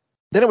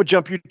 Then it would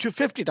jump you to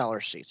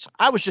 $50 seats.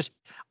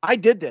 I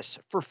did this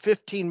for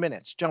 15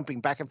 minutes, jumping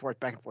back and forth,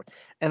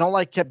 and all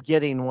I kept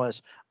getting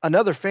was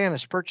another fan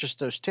has purchased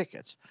those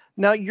tickets.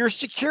 Now you're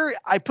secure.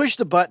 I pushed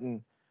the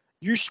button.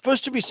 You're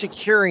supposed to be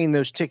securing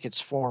those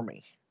tickets for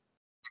me.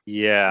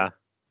 Yeah.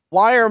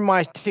 Why are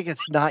my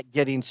tickets not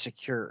getting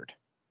secured?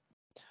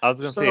 I was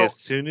gonna say, So- as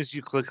soon as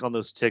you click on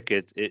those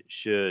tickets, it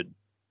should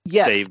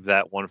Yes. save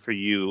that one for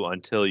you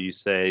until you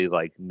say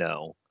like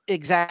no.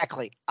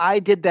 Exactly. I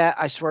did that.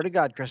 I swear to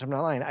God, Chris, I'm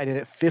not lying. I did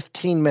it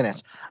 15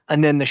 minutes,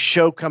 and then the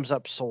show comes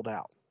up sold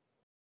out.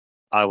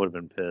 I would have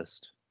been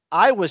pissed.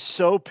 I was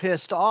so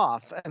pissed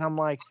off, and I'm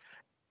like,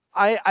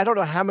 I don't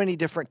know how many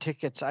different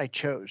tickets I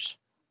chose,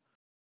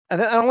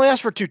 and I only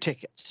asked for 2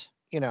 tickets.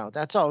 You know,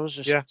 that's all. It was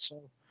just Yeah.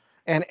 so,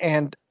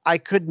 and I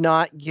could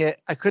not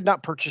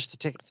purchase the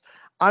tickets.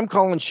 I'm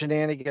calling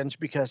shenanigans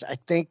because I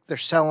think they're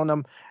selling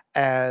them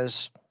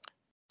as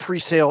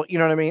pre-sale. You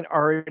know what I mean?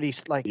 Already,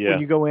 like Yeah.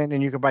 when you go in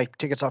and you can buy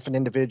tickets off an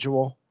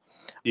individual.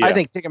 Yeah. I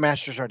think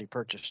Ticketmaster's already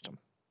purchased them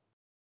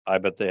I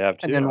bet they have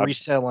too. and then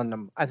reselling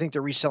them. I think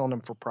they're reselling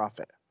them for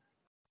profit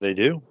They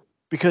do.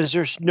 because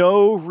there's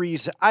no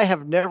reason. I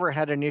have never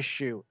had an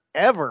issue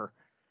ever,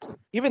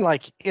 even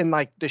like in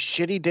like the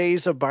shitty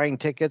days of buying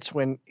tickets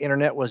when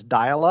internet was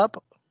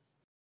dial-up.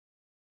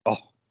 Oh,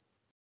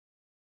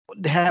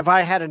 Have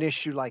I had an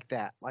issue like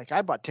that? Like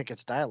I bought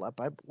tickets dial-up.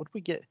 What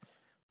we get?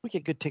 We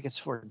get good tickets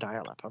for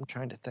dial-up. I'm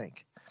trying to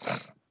think.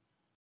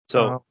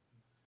 so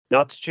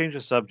not to change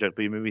the subject,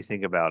 but you made me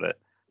think about it.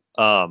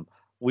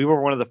 We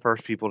were one of the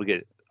first people to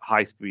get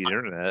high-speed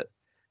internet.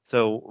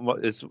 So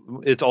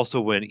it's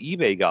also when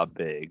eBay got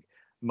big.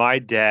 My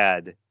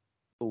dad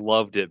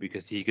loved it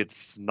because he could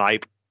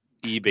snipe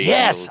eBay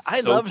Yes, deals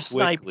I so love quickly.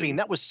 sniping.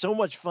 That was so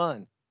much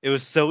fun. It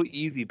was so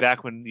easy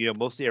back when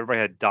mostly everybody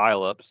had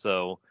dial-up,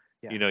 so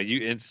Yeah. you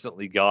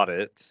instantly got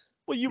it.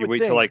 Well, you You would wait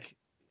think. till like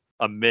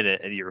a minute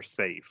and you're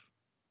safe.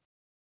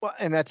 Well,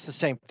 and that's the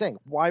same thing.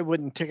 Why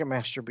wouldn't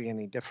Ticketmaster be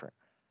any different?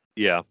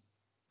 Yeah.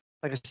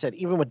 Like I said,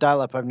 even with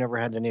dial-up, I've never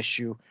had an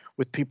issue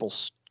with people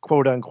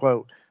quote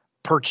unquote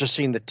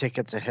purchasing the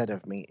tickets ahead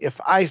of me.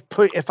 If I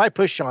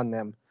push on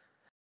them,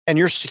 and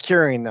you're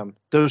securing them,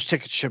 those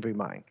tickets should be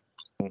mine.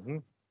 Mm-hmm.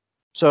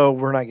 So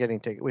we're not getting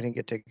tickets. We didn't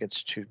get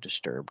tickets to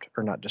Disturbed,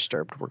 or not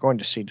Disturbed. We're going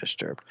to see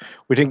Disturbed.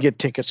 We didn't get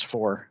tickets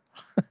for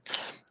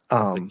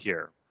The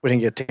Cure. we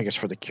didn't get tickets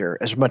for The Cure.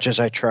 As much as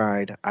I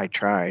tried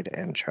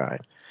and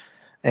tried.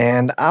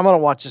 And I'm gonna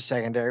watch the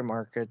secondary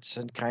markets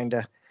and kind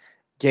of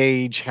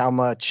gauge how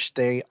much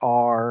they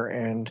are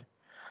and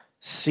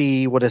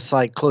see what it's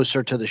like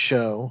closer to the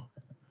show.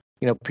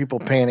 You know, people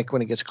panic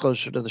when it gets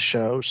closer to the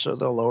show, so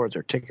they'll lower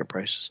their ticket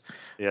prices.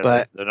 Yeah,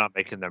 But they're not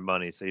making their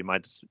money, so you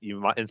might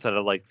instead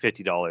of like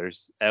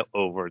 $50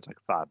 over, it's like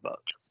 $5.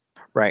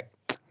 right.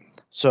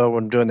 So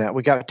I'm doing that.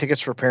 We got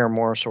tickets for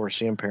Paramore, so we're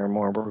seeing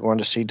Paramore. We're going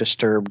to see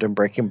Disturbed and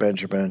Breaking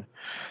Benjamin.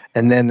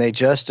 And then they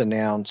just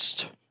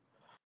announced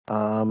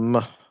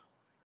Sum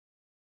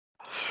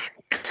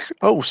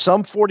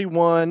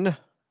 41.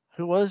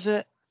 Who was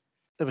it?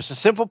 It was a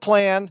Simple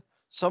Plan,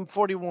 Sum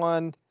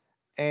 41,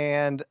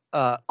 and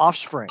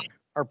Offspring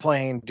are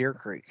playing Deer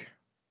Creek.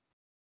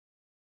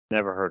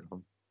 Never heard of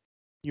them.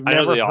 You've I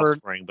know never the heard?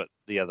 Offspring, but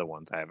the other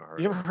ones I haven't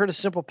heard. You never heard of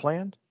Simple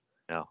Plan?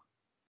 No.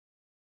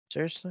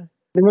 Seriously?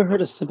 Never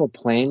heard of Simple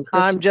Plan,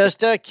 Chris? I'm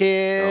just a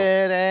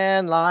kid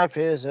and life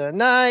is a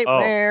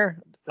nightmare.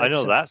 I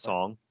know Simple that Plan.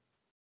 song.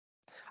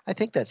 I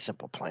think that's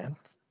Simple Plan.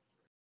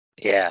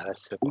 Yeah,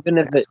 that's Simple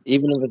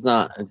Even Plan. if it's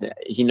not,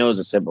 he knows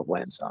a Simple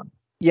Plan song.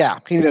 Yeah,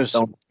 he knows.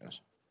 Don't-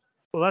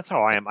 Well, that's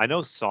how I am. I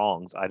know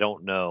songs. I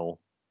don't know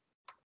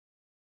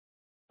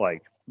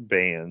like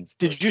bands.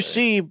 per Did you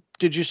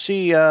se.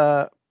 see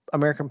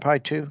American Pie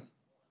 2?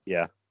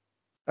 Yeah.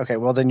 Okay,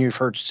 well then you've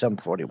heard Sum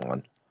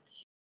 41.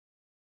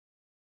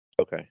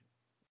 Okay.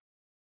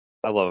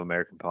 I love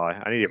American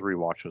Pie. I need to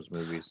rewatch those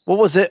movies. What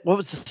was it? What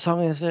was the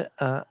song? Is it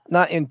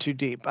not In Too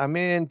Deep? I'm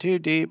in too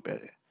deep.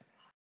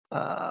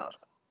 Oh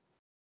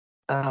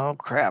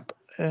crap.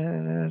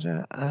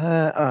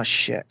 Oh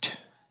shit.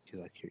 Do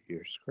you like your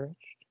ears scratched?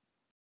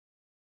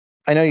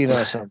 I know you know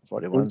Sum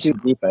 41. In Too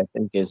Deep, I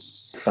think, is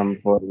Sum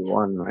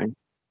 41, right?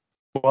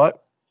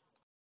 What?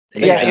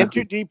 They Yeah, got- In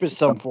Too Deep is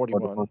Sum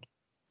 41.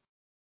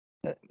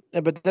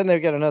 But then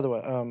they've got another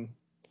one.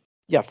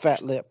 Yeah,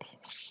 Fat Lip.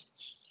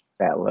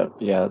 Fat Lip,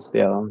 yeah, that's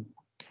the other one.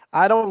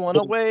 I don't want to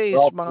Those are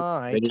all waste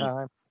my pretty-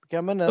 time.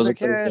 Become Those another are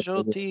pretty good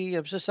casualty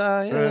of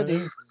society.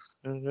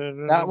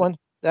 That one,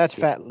 that's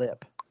Fat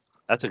Lip.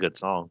 That's a good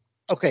song.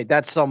 Okay,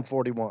 that's Sum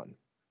 41.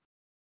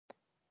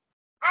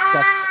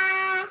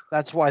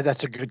 That's why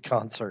that's a good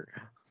concert.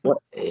 What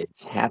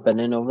is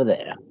happening over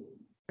there?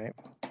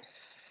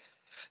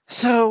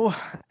 So,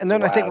 and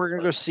then I think Wow. we're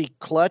gonna go see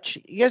Clutch.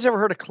 You guys ever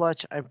heard of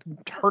Clutch? I've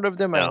heard of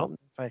them. I No. don't know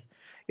if I.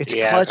 It's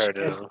Yeah, I've Clutch heard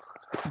and of them.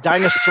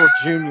 Dinosaur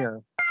Jr.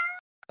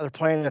 They're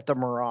playing at the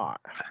Murat.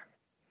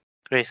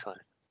 Graceland,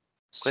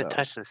 quit So,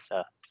 touching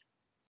stuff.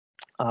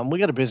 we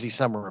got a busy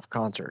summer of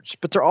concerts,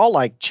 but they're all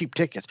like cheap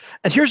tickets.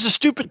 And here's the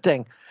stupid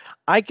thing: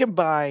 I can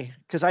buy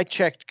because I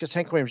checked because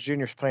Hank Williams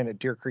Jr. is playing at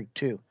Deer Creek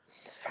too.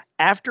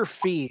 After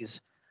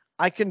fees,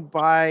 I can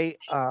buy.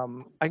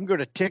 I can go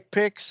to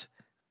TickPix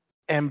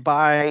and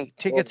buy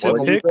tickets in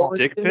What the are you Picks, going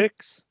dick to?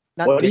 pics.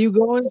 not What are Dick- you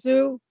going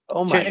to?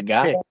 Oh my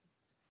God. TickPix.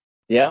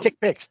 Yeah.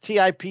 TickPix.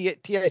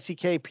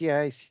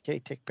 TickPick.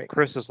 TickPix.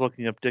 Chris is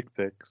looking up dick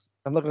pics.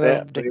 I'm looking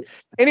Yeah, at Dick. we-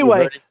 Anyway,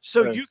 already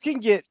so heard. you can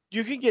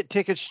get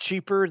tickets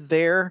cheaper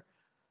there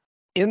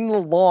in the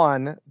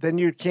lawn than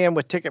you can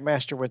with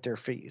Ticketmaster with their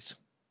fees.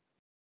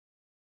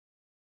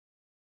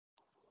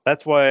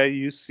 That's why I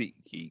use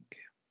SeatGeek.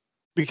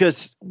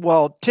 Because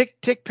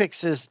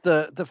TickPix is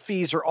the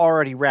fees are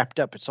already wrapped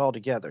up. It's all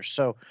together.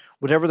 So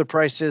whatever the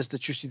price is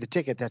that you see the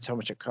ticket, that's how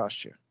much it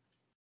costs you.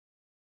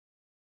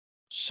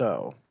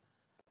 So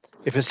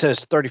if it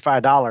says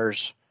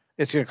 $35,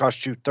 it's going to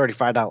cost you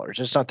 $35.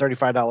 It's not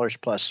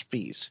 $35 plus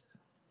fees.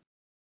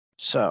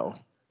 So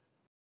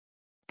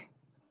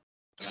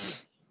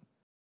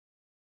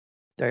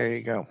there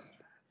you go.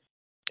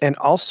 And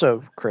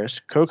also, Chris,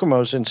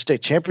 Kokomo's in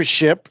state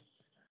championship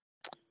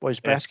boys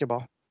Yeah.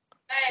 basketball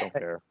Don't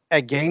care.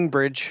 at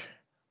Gainbridge.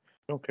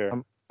 Don't care.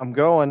 I'm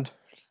going.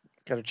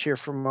 Got to cheer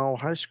for my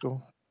old high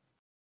school.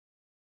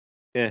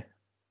 Yeah.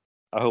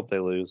 I hope they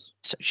lose.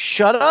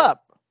 Shut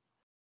up.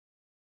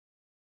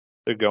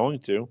 They're going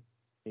to.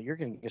 You're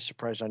going to get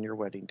surprised on your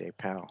wedding day,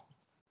 pal.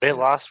 They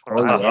lost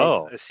when Oh, I yeah.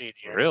 was a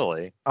senior.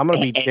 Really? I'm going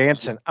to be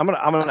dancing. I'm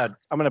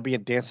going to be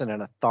dancing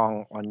in a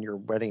thong on your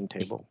wedding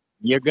table.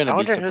 You're going I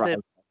to be wonder who surprised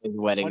at his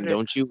wedding. wonder-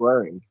 Don't you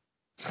worry.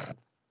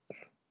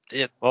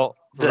 Well,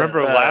 The,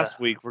 remember uh, last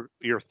week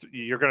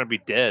you're going to be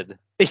dead.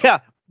 Yeah.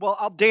 Well,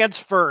 I'll dance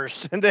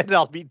first and then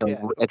I'll be dead.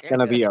 It's okay? going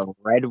to be a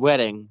red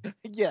wedding.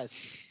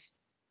 Yes.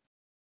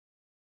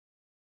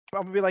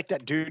 I'm gonna be like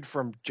that dude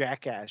from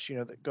Jackass,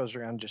 that goes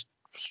around and just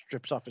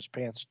strips off his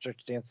pants and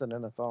starts dancing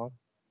in a thong.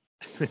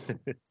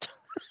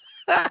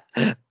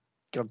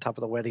 Get on top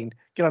of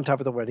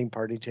the wedding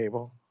party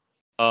table.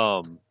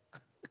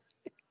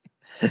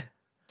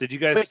 Did you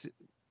guys?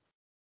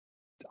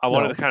 I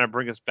wanted to kind of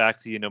bring us back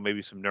to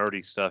maybe some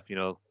nerdy stuff. Did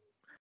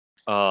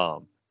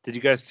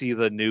you guys see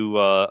the new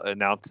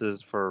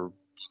announces for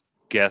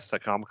guests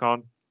at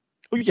Comic-Con?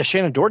 Oh yeah,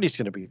 Shannon Doherty's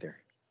gonna be there.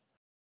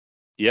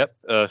 Yep.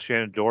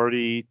 Shannon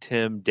Doherty,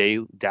 Tim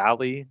Daly.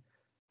 Daly.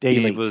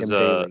 He was Tim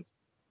Daly.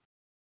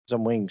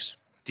 Some wings.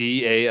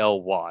 Daly.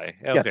 Okay.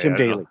 Yeah, Tim I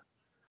don't know.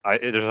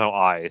 Daly. There's no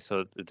I,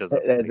 so it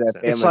doesn't There's make that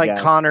sense. Family It's like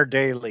Guy. Connor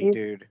Daly, He-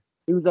 dude.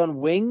 He was on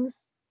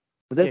Wings.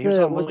 Was Yeah, that he was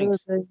the on was that the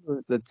Wings. thing? It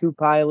was the two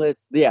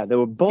pilots? Yeah, they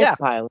were both Yeah.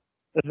 pilots.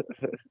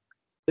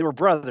 They were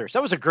brothers.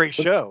 That was a great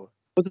show.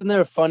 Wasn't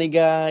there a funny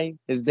guy?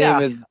 His name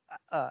Yeah. is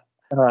Uh,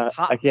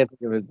 I can't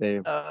think of his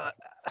name.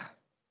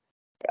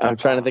 I'm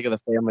trying to think of the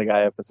Family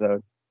Guy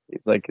episode.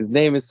 He's like his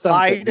name is something.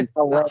 Hyde. He's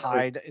Not hilarious.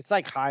 Hyde. It's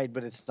like Hyde,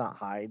 but it's not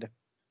Hyde.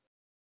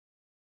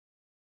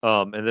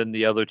 And then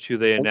the other two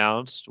they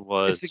announced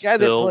was the guy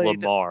that Phil played-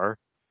 Lamar,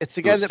 It's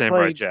the who guy was that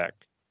Samurai played. Jack.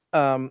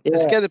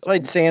 It's the guy that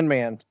played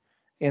Sandman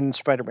in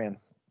Spider-Man.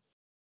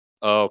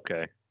 Oh,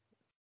 okay.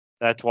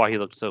 That's why he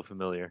looked so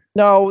familiar.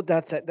 No,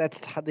 that's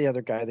the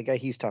other guy. The guy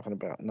he's talking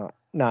about.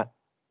 Not.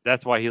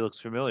 That's why he looks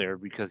familiar,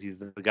 because he's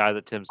the guy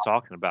that Tim's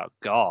talking about.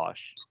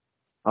 Gosh.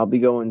 I'll be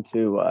going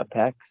to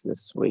PAX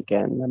this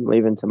weekend. I'm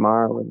leaving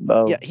tomorrow with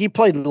Bo. Yeah, he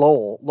played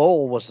Lowell.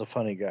 Lowell was the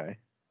funny guy.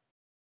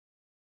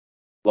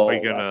 Are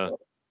you gonna,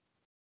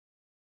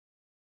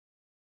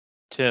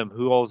 Tim?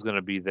 Who all's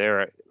gonna be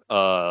there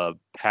at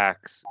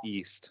PAX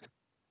East?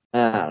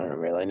 I don't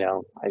really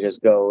know. I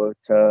just go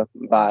to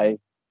buy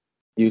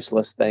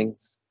useless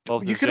things. Well,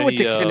 if You there's could have went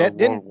to any,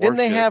 Connecticut. World Didn't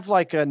they have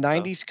warships- like a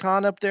 '90s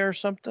con up there or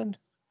something?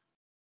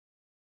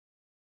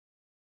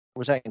 Or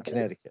was that in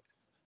Connecticut?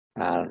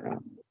 I don't know.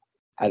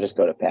 I just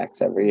go to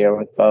PAX every year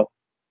with Bo.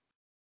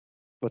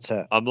 What's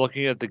that? I'm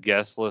looking at the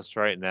guest list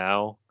right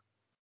now.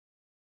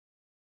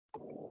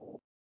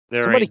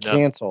 There Somebody ain't nothing.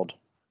 canceled.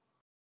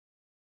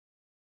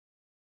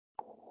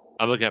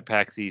 I'm looking at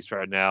PAX East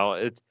right now.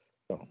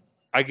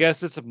 I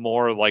guess it's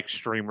more like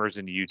streamers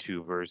and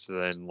YouTubers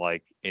than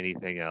like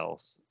anything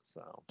else.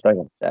 So Like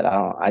I said,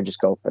 I just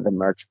go for the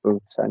merch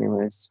booths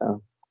anyways.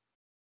 So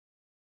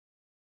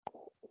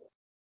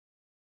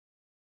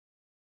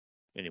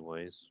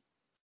anyways,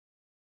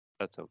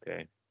 that's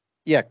okay.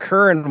 Yeah,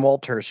 Kerr and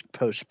Walters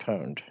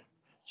postponed.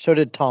 So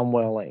did Tom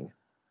Welling.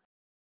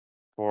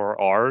 For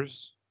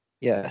ours,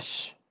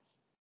 Yes.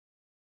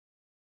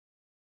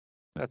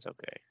 that's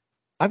okay.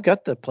 I've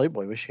got the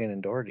Playboy with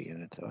Shannon Doherty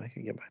in it, so I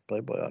can get my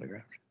Playboy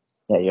autographed.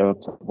 yeah, you have a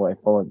Playboy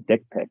full of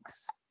dick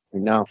pics.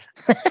 You know.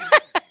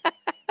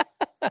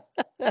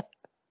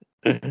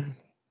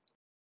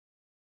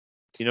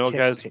 You know what,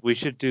 guys? We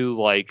should do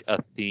like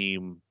a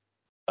theme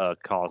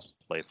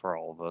cosplay for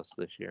all of us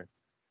this year.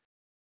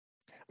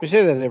 We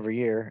say that every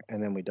year,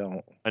 and then we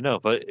don't. I know,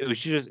 but we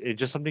should it's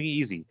just something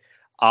easy.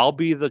 I'll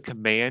be the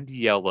command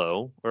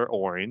yellow or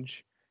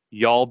orange.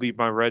 Y'all be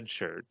my red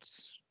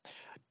shirts.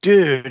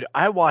 Dude,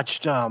 I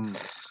watched Or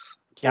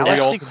y'all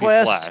Galaxy can be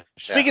Quest. Flash.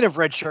 Speaking of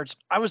red shirts,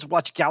 I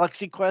watched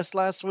Galaxy Quest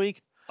last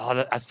week.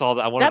 Oh, I saw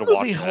that. I wanted That to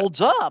watch movie that.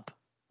 holds up.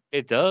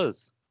 It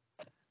does.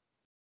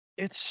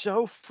 It's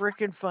so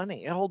freaking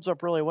funny. It holds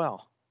up really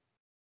well.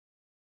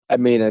 I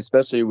mean,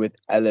 especially with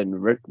Alan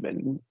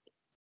Rickman.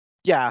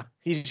 Yeah,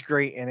 he's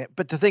great in it.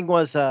 But the thing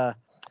was, oh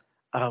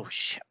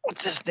shit,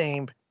 what's his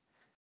name?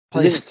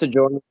 Isn't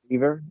Sigourney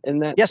Weaver in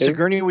that Yes, too?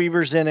 Sigourney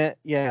Weaver's in it.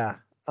 Yeah.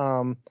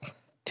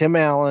 Tim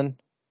Allen.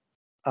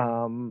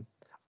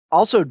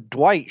 Also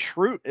Dwight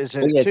Schrute is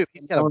in it too.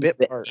 He's got a bit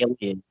the part.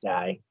 alien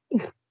guy.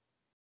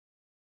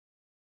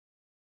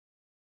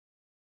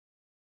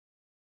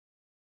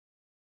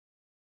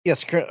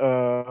 Yes,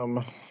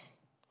 Tony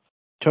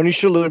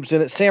Shalhoub's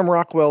in it. Sam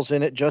Rockwell's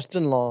in it.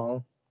 Justin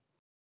Long.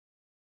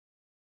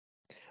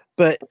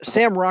 But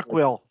Sam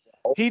Rockwell,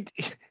 he's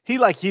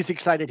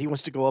excited. He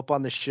wants to go up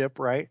on the ship,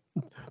 right?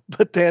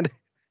 But then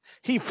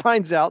he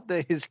finds out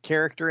that his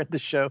character in the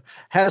show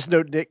has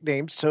no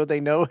nickname, so they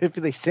know if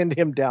they send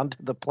him down to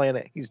the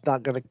planet, he's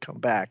not going to come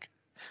back.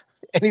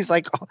 And he's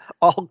like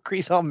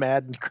he's all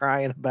mad and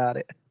crying about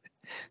it.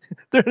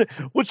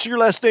 What's your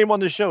last name on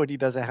the show? And he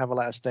doesn't have a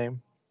last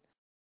name.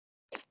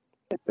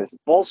 It's this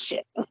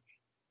bullshit.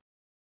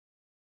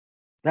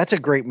 That's a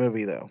great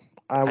movie, though.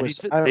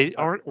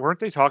 Weren't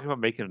they talking about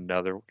making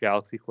another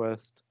Galaxy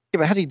Quest? Yeah,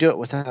 but how do you do it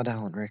without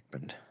Alan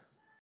Rickman?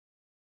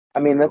 I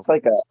mean, that's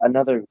like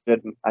another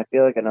good. I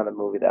feel like another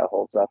movie that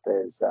holds up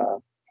is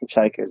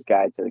Hitchhiker's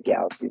Guide to the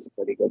Galaxy is a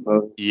pretty good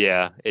movie.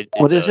 Yeah, it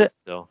What is does it?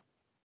 still.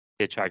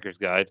 Hitchhiker's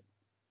Guide.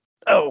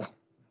 Oh,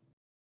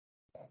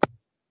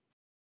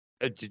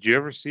 Did you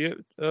ever see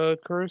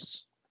it,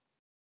 Chris?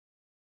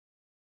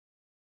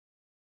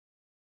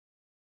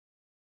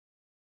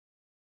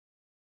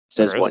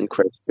 Says Chris? one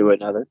Chris to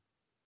another.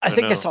 I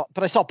think I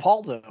know. saw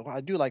Paul though.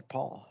 I do like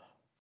Paul.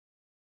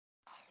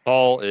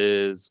 Paul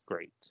is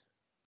great.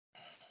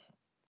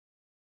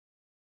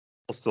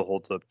 Paul still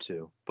holds up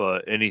too,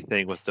 but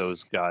anything with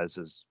those guys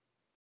is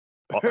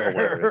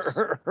hilarious.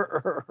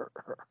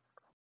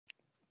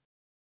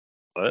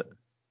 What?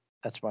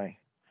 That's my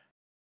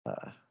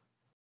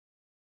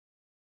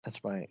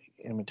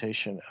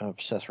imitation of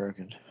Seth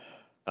Rogen.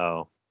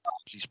 Oh,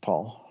 He's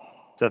Paul.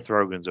 Seth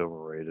Rogen's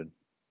overrated.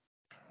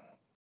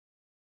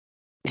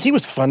 He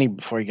was funny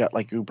before he got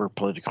like uber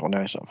political.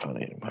 Now he's not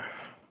funny anymore.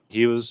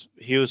 He was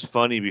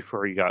funny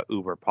before he got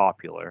uber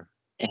popular.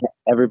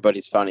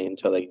 everybody's funny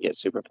until they get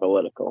super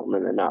political, and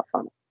then they're not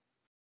funny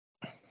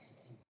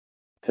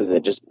because they're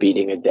just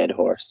beating a dead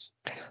horse.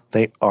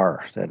 They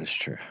are. That is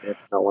true. They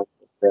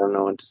don't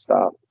know when to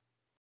stop.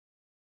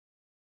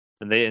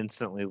 And they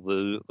instantly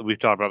lose. We've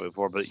talked about it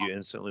before, but you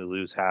instantly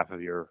lose half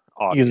of your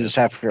You audience. lose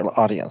half of your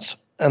audience,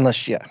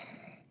 unless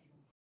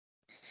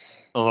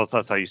Unless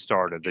that's how you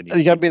started. Then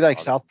you got to keep be your like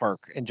audience. South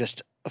Park and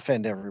just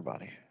offend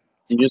everybody.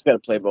 You just got to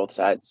play both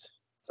sides.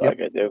 That's all I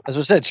got to do. As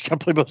I said, you got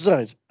to play both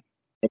sides.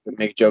 If you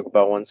make a joke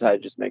about one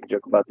side, just make a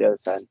joke about the other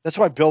side. That's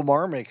why Bill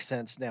Maher makes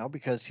sense now,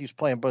 because he's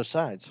playing both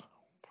sides.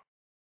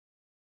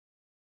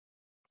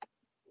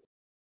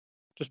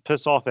 Just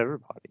piss off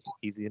everybody.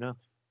 Easy enough.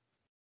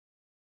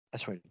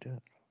 That's why you do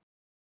it.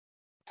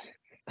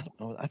 I don't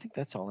know. I think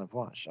that's all I've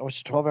watched. I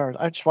watched 12 hours.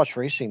 I just watched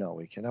racing all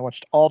weekend. I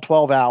watched all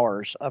 12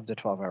 hours of the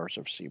 12 hours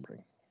of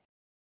Sebring.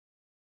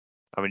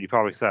 I mean, you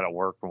probably sat at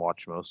work and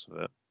watched most of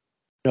it.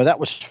 No,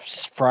 that was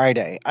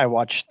Friday. I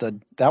watched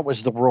that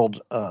was the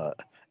World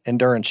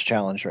Endurance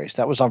Challenge race.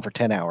 That was on for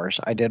 10 hours.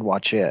 I did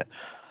watch it.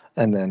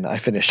 And then I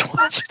finished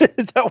watching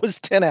it. That was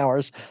 10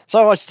 hours. So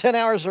I watched 10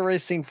 hours of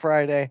racing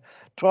Friday,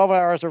 12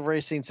 hours of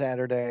racing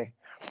Saturday.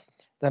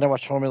 Then I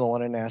watched Formula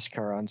One and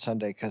NASCAR on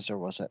Sunday because there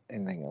wasn't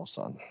anything else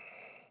on.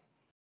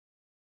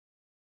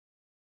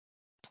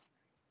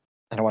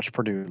 And I watched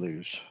Purdue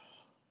lose.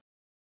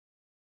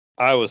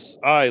 I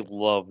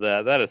love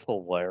that. That is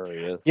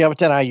hilarious. Yeah, but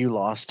then IU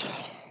lost.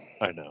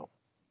 I know.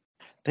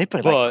 They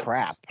played like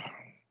crap.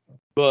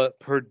 But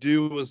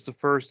Purdue was the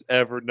first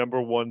ever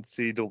number 1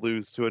 seed to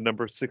lose to a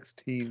number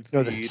 16 seed.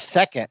 No, the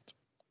second.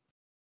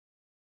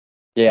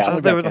 Yeah, I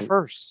thought they were the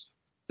first.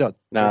 No,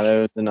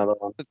 there was another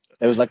one.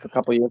 It was like a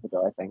couple years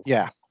ago, I think.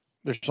 Yeah.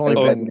 There's only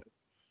been.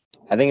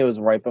 I think it was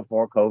right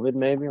before COVID,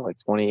 maybe like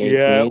 2018.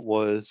 Yeah, it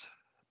was.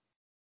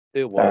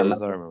 It was.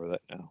 I remember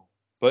that now.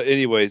 But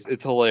anyways,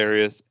 it's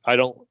hilarious. I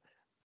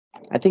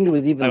think it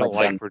was even I don't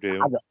like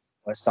Purdue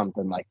or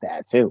something like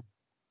that too.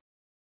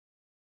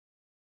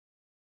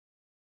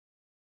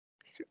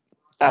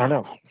 I don't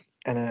know.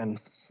 And then,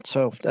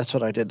 so that's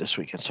what I did this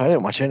weekend. So I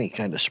didn't watch any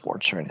kind of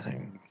sports or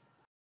anything.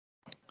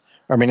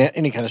 I mean,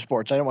 any kind of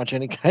sports. I didn't watch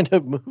any kind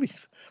of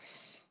movies.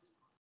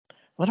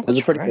 It was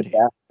a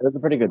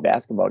pretty good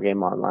basketball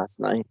game on last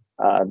night.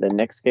 The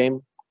Knicks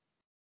game.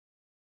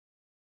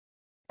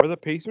 Are the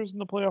Pacers in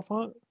the playoff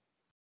hunt?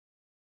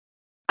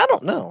 I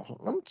don't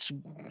know.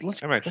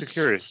 I'm actually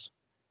curious.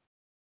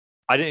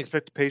 I didn't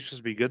expect the Pacers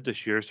to be good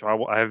this year,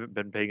 so I haven't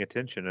been paying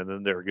attention. And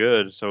then they're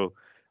good, so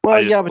well,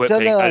 I just yeah, but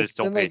then I just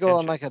don't they pay go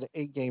attention. on like an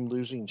 8-game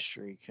losing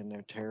streak, and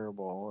they're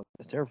terrible.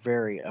 They're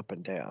very up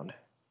and down.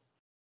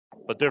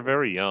 But they're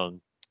very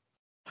young.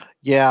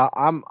 Yeah,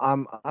 I'm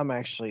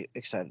actually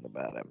excited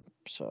about them.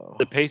 So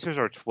the Pacers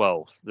are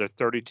 12th. They're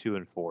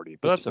 32-40,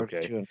 but that's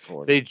okay.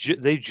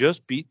 32-40. They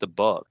just beat the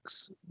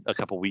Bucks a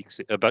couple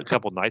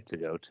nights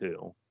ago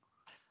too.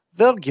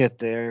 They'll get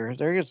there.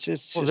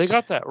 They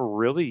got that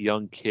really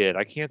young kid.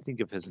 I can't think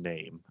of his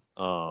name.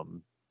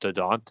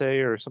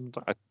 Dodante or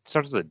something. It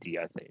starts with a D,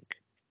 I think.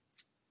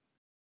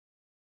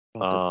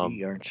 The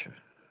D, aren't you?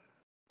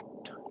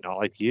 Not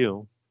like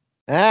you.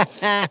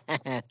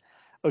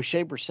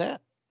 O'Shea Brissett.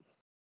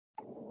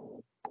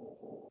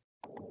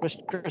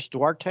 Chris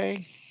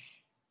Duarte.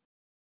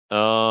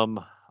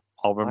 I'll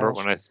remember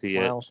when I see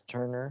it. Miles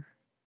Turner.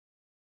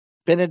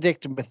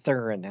 Benedict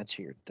Mathurin. That's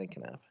who you're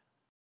thinking of.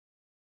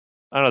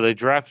 I don't know. They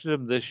drafted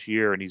him this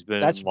year, and he's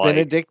been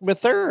Benedict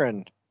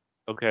Mathurin.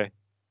 Okay.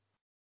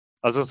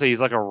 I was gonna say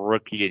he's like a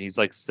rookie, and he's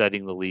like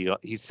setting the league.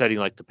 He's setting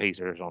like the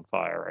Pacers on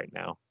fire right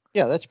now.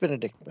 Yeah, that's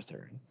Benedict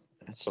Mathurin.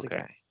 That's the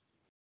guy.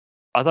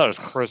 I thought it was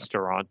Chris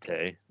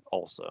Durante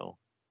also.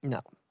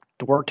 No,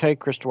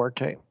 Chris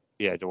Duarte.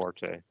 Yeah,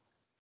 Duarte.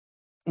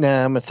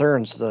 Nah,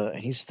 Mathurin's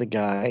he's the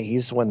guy.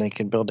 He's the one they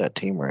can build that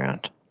team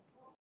around.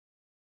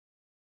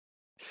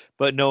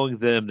 But knowing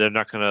them, they're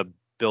not gonna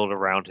build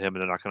around him,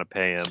 and they're not gonna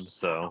pay him.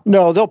 So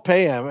no, they'll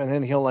pay him, and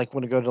then he'll want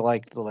to go to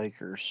like the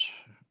Lakers.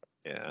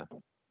 Yeah.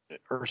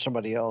 Or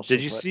somebody else.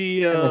 Did you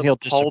see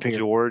Paul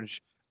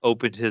George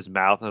opened his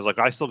mouth and was like,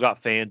 "I still got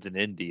fans in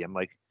Indy." I'm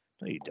like,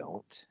 "No, you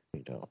don't.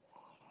 You don't."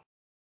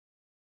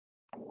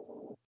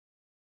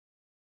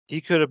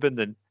 He could have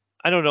been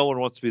I don't know one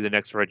wants to be the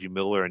next Reggie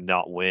Miller and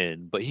not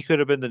win, but he could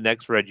have been the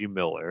next Reggie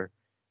Miller.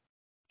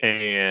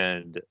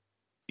 And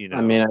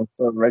I mean, I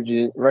thought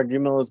Reggie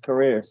Miller's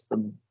career is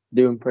still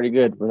doing pretty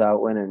good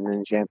without winning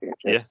any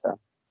championships. Yeah. So.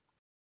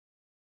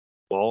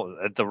 Well,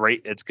 at the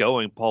rate it's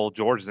going, Paul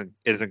George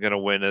isn't going to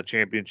win a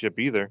championship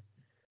either.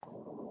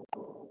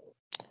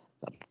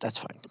 That's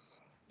fine.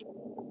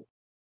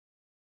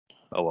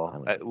 Oh,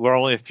 well. We're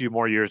only a few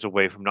more years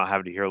away from not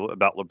having to hear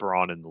about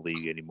LeBron in the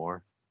league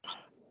anymore.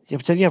 Yeah,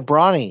 but then you have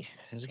Bronny.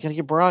 He's going to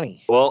get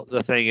Bronny. Well,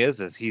 the thing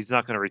is he's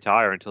not going to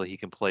retire until he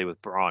can play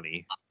with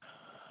Bronny.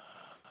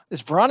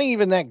 Is Bronny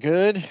even that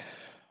good?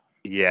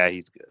 Yeah,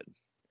 he's good.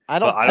 I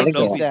don't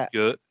know if he's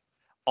good.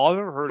 All I've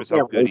ever heard is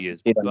how good he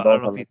is. But I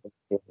don't know if he's...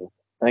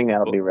 I think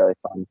that'll be really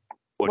fun.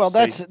 Well,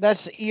 that's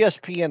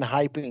ESPN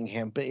hyping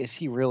him, but is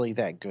he really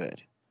that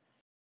good?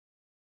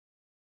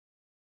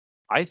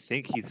 I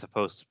think he's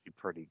supposed to be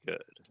pretty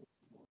good,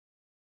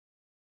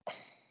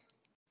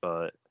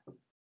 but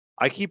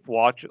I keep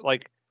watching.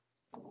 Like,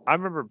 I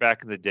remember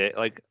back in the day,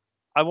 like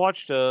I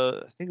watched.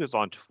 I think it was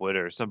on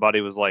Twitter.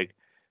 Somebody was like,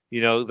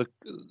 the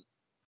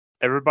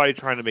everybody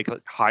trying to make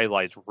like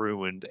highlights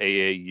ruined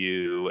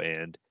AAU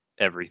and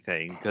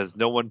everything because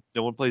no one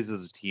plays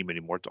as a team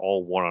anymore. It's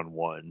all one on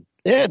one,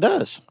 Yeah, it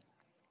does.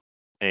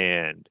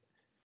 and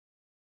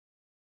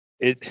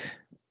it.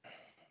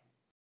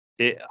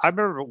 I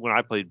remember when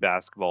I played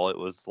basketball, it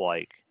was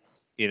like,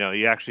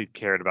 you actually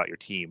cared about your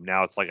team.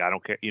 Now it's like I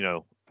don't care.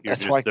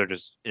 They're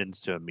just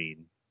ends to a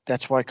mean.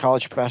 That's why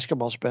college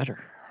basketball's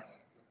better.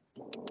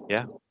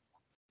 Yeah.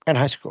 And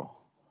high school.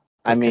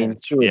 I mean,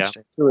 Yeah.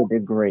 to a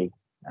degree.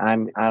 I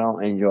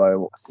don't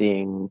enjoy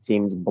seeing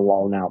teams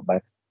blown out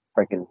by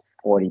freaking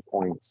 40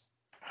 points.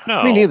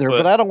 No, me neither,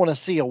 but I don't want to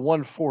see a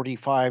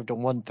 145 to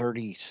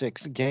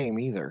 136 game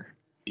either.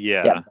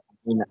 Yeah.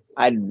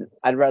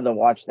 I'd rather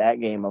watch that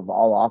game of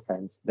all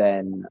offense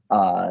than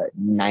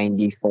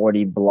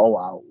 90-40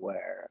 blowout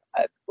where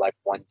like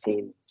one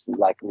team's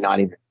like not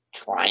even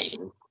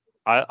trying.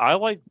 I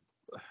like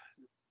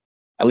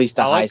At least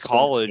I like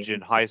college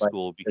and high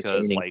school because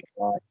entertaining like to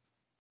watch.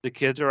 the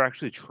kids are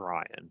actually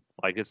trying.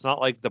 Like it's not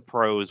like the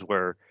pros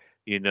where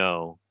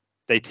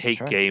they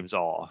take right. games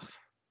off.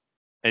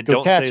 And Go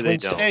don't Cats, say they win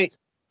don't. state.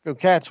 Go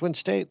Cats, win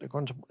state. They're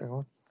going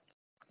to.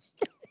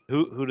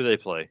 Who do they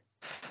play?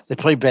 They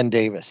play Ben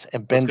Davis,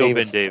 and Let's go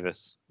Ben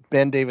Davis.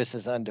 Ben Davis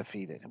is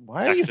undefeated.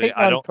 Why are you Actually,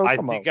 hating on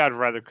Kokomo? I think I'd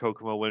rather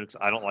Kokomo win because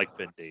I don't like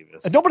Ben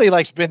Davis. Nobody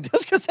likes Ben. I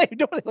was gonna say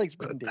nobody likes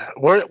Ben Davis.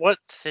 What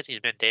city's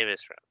Ben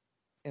Davis from?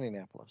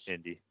 Indianapolis.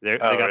 Indy. They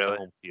got really? the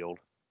home field.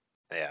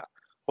 Yeah.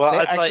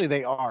 Well,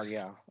 they are.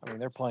 Yeah. I mean,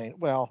 they're playing.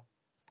 Well,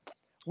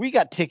 we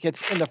got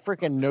tickets in the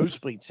freaking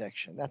nosebleed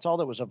section. That's all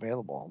that was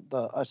available.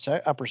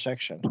 The upper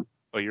section.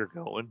 Oh, you're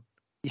going?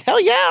 Hell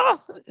yeah!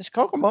 It's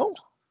Kokomo.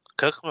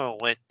 Kokomo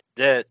went.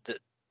 The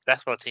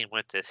basketball team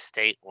went to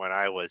state when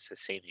I was a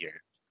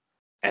senior,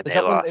 and Is they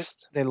that when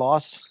lost. they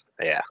lost?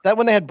 Yeah. That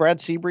when they had Brad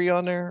Seabury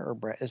on there, or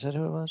Brad? Is that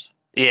who it was?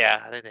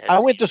 Yeah, I think they had I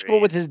went to Seabury.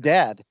 school with his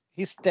dad.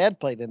 His dad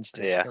played in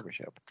state Yeah.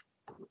 championship.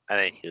 I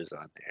think he was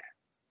on there.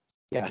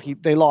 Yeah,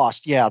 they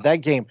lost. Yeah, that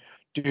game,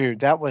 dude.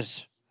 That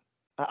was.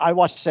 I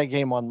watched that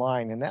game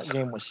online, and that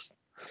game was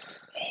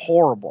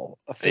horrible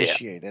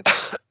officiated.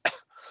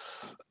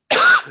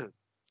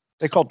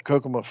 They called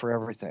Kokomo for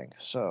everything.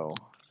 So,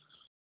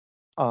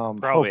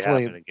 Probably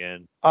hopefully, happen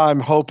again. I'm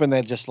hoping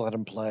they just let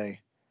him play.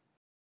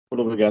 What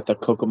do we got? The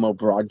Kokomo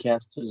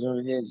broadcasters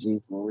over here?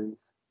 Jeez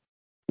Louise.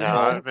 No,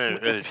 I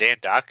remember it was Dan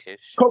Dockish.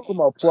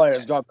 Kokomo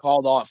players got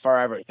called off for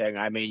everything.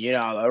 I mean,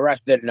 the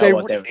rest didn't know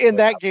what they were in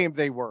that game.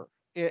 They were.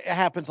 It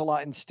happens a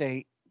lot in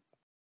state.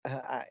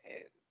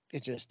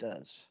 It just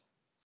does.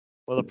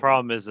 Well, the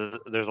problem is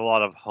there's a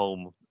lot of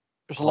home.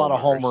 There's a lot of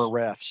homers. homer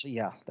refs.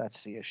 Yeah,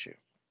 that's the issue.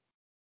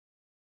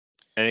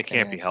 And it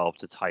can't be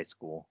helped. It's high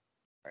school.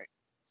 Right.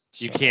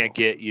 You can't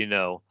get,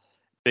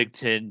 Big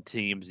Ten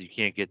teams. You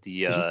can't get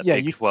the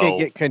Big 12. Can't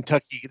get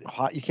Kentucky.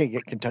 You can't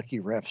get Kentucky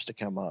refs to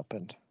come up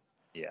and.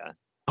 Yeah.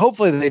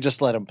 Hopefully they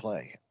just let him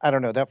play. I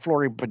don't know. That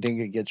Flory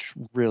Badinga gets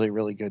really,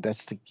 really good.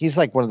 He's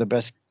like one of the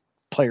best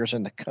players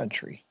in the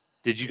country.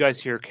 Did you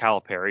guys hear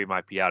Calipari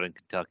might be out in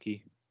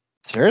Kentucky?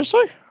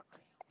 Seriously?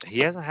 He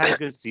hasn't had a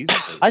good season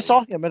lately. I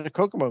saw him at a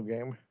Kokomo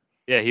game.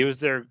 Yeah, he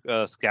was there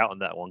scouting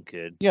that one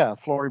kid. Yeah,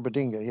 Flory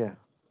Badinga, yeah.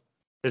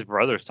 His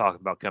brother's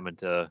talking about coming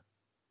to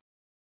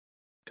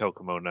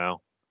Kokomo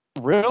now.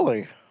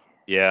 Really?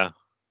 Yeah.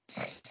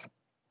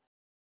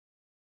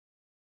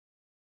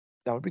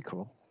 That would be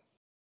cool.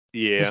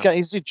 Yeah.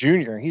 He's a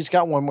junior. He's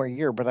got one more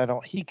year,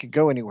 but he could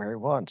go anywhere he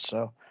wants,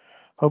 so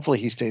hopefully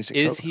he stays at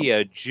Is Kokomo. he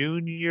a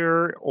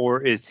junior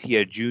or is he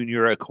a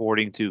junior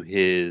according to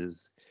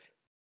his?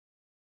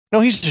 No,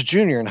 he's a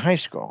junior in high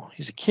school.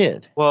 He's a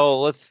kid. Well,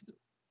 let's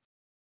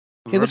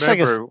looks like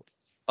remember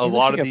a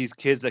lot like of these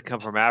kids that come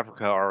from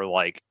Africa are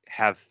like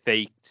have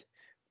faked.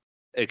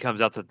 It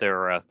comes out that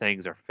their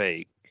things are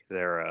fake.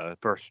 Their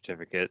birth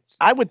certificates.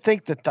 I would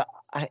think that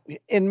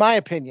in my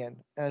opinion,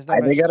 as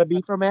they got to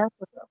be from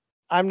Africa.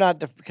 I'm not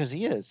because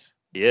he is.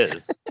 He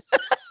is.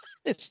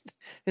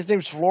 His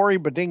name's Flory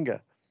Badinga.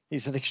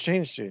 He's an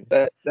exchange student.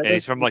 And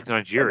he's from like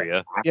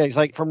Nigeria. Yeah, he's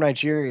like from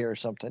Nigeria or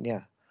something.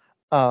 Yeah.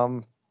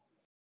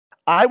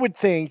 I would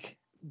think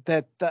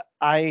that the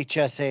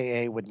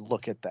IHSAA would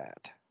look at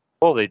that.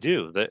 Well, they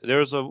do.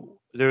 There's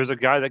a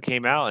guy that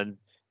came out and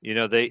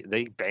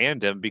they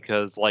banned him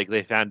because like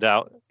they found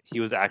out he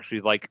was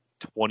actually like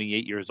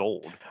 28 years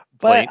old.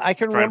 But I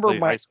can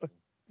remember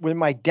when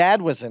my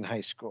dad was in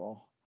high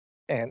school,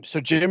 and so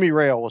Jimmy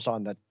Rail was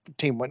on the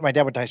team. My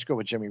dad went to high school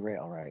with Jimmy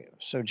Rail, right?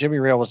 So Jimmy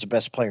Rail was the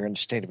best player in the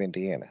state of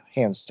Indiana,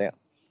 hands down,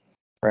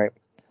 right?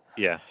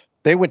 Yeah.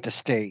 They went to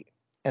state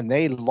and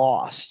they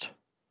lost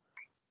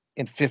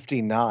in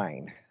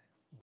 '59.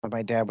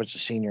 My dad was a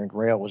senior and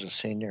Rail was a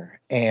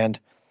senior, and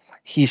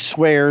he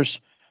swears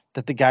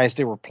that the guys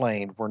they were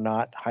playing were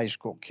not high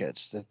school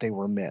kids, that they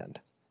were men.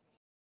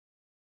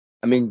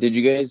 I mean, did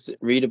you guys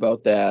read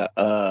about that?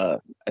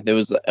 There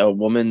was a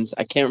woman's.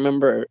 I can't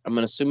remember. I'm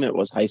gonna assume it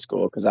was high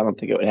school because I don't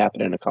think it would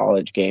happen in a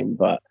college game.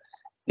 But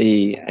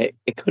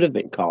it could have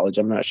been college.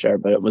 I'm not sure,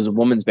 but it was a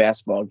women's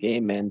basketball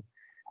game, and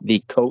the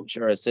coach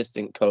or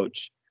assistant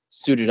coach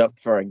suited up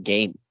for a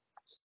game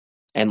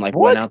and like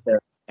went What? out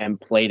there and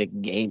played a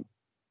game.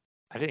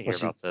 I didn't hear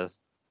Was he- about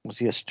this. Was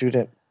he a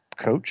student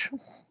coach?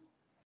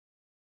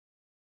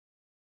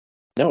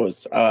 No, it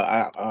was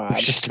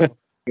Just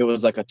it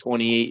was like a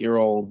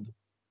 28-year-old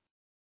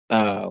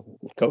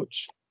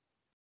coach.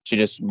 She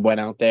just went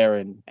out there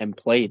and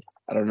played.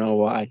 I don't know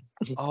why.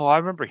 Oh, I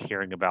remember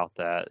hearing about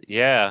that.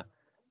 Yeah,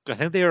 I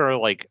think they were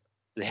like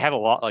they had a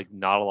lot, like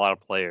not a lot of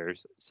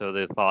players, so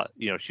they thought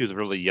she was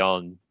really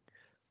young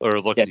or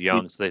looked Yeah,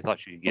 young, so they thought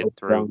she could she get was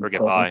through young, or get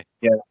so by.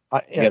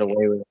 get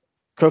away with it.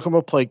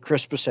 Kokomo played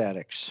Crispus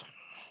Attucks.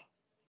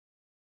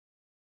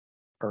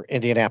 Or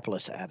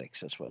Indianapolis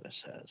Addicts is what it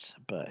says.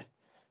 But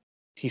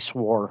he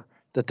swore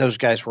that those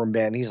guys were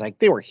men. He's like,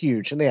 they were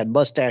huge and they had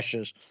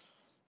mustaches.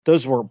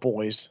 Those weren't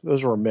boys.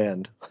 Those were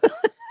men.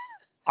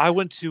 I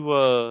went to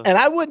And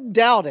I wouldn't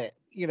doubt it,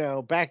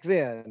 back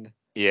then.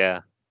 yeah,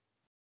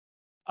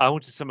 I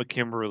went to some of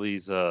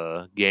Kimberly's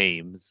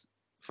games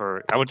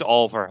I went to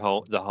all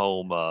of the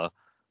home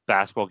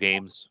basketball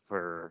games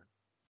for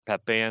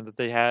pep band that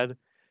they had.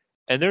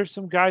 And there's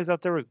some guys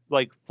out there with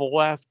like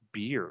full ass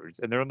beards,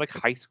 and they're in like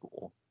high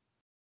school.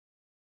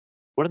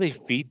 What do they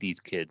feed these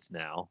kids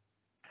now?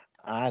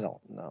 I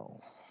don't know.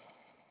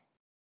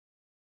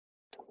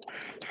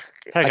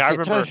 Heck, I can't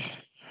remember tell you.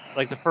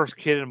 like the first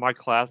kid in my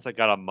class that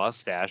got a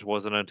mustache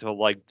wasn't until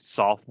like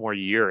sophomore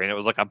year, and it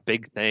was like a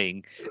big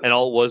thing, and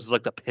all it was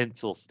like the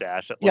pencil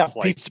stash. It Yeah, looks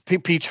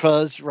like peach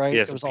fuzz, right?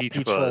 yeah, It some was all peach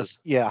peach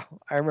fuzz. Yeah,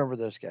 I remember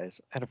those guys.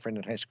 I had a friend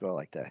in high school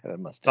like that, had a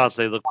mustache. Thought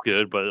they looked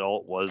good, but all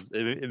it was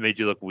it made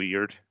you look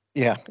weird.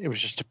 Yeah, it was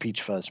just a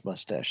peach fuzz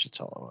mustache. That's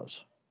all it was.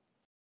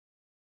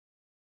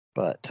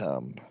 But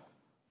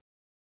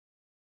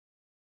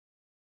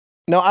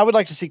no, I would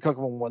like to see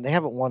Kokomo win. They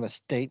haven't won a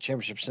state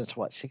championship since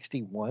what,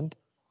 61?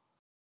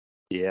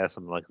 Yeah,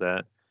 something like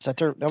that. Is that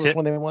that was Tim,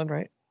 when they won,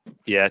 right?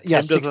 yeah, Yeah,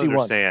 Tim doesn't 61.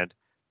 understand.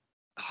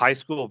 High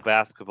school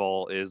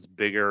basketball is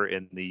bigger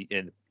in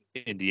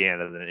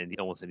Indiana than in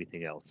almost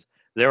anything else.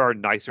 There are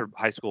nicer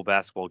high school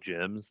basketball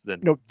gyms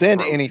than pro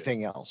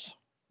anything gyms. else.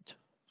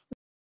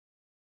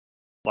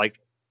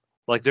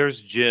 Like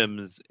there's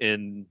gyms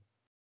in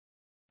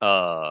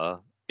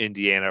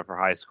Indiana for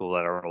high school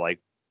that are like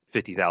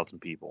 50,000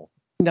 people.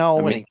 No,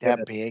 I mean, it ain't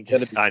that big.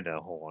 I know.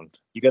 Hold on.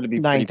 You got to be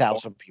pretty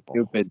 9,000 people.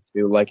 stupid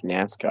to like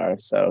NASCAR,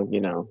 so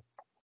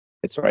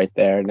it's right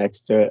there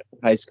next to it.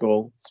 High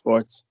school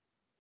sports.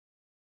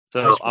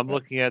 So I'm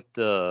looking at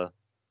the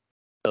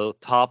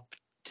top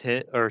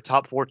 10 or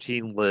top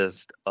 14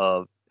 list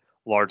of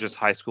largest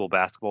high school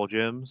basketball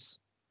gyms.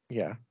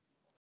 Yeah.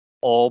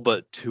 All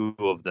but 2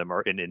 of them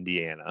are in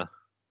Indiana.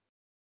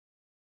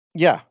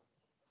 Yeah.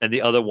 And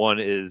the other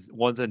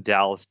one's in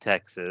Dallas,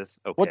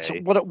 Texas.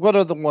 Okay. What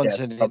are the ones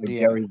Yeah, in probably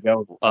Indiana? Jerry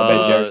Jones. I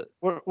bet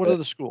Jerry. What are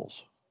the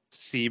schools?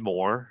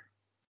 Seymour,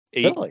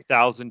 Really?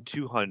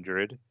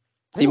 8,200.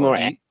 Seymour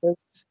Really? Access,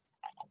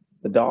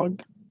 the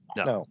dog.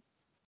 No.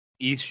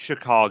 East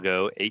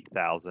Chicago,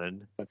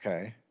 8,000.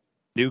 Okay.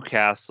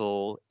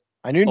 Newcastle,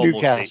 I knew almost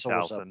Newcastle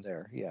was up 8,000.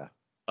 there. Yeah.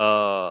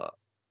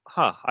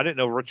 I didn't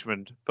know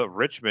Richmond, but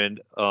Richmond,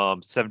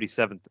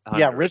 7,700.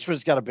 Yeah,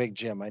 Richmond's got a big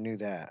gym. I knew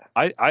that.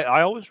 I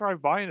always drive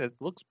by and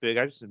it looks big.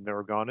 I just have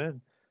never gone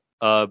in.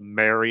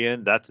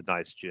 Marion, that's a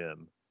nice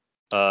gym.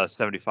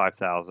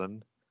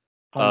 75,000.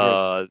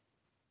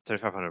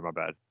 7,500. My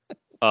bad.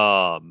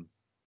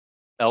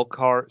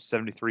 Elkhart,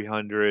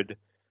 7,300.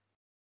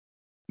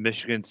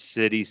 Michigan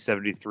City,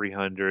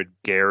 7,300.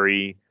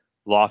 Gary,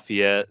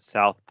 Lafayette,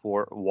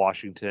 Southport,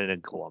 Washington,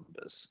 and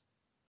Columbus.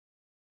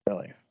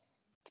 Really?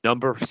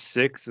 Number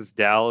 6 is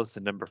Dallas,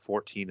 and number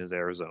 14 is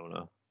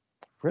Arizona.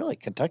 Really?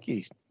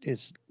 Kentucky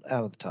is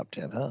out of the top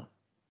 10, huh?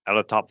 Out of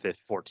the top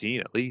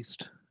 14, at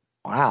least.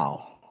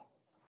 Wow.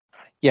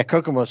 Yeah,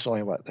 Kokomo's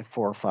only what, like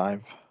 4 or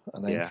 5, I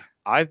think. Yeah,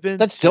 I've been.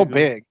 That's still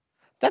big.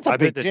 That's a I've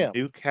big been to gym.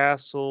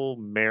 Newcastle,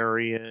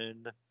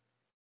 Marion,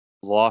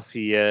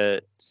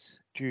 Lafayette.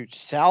 Dude,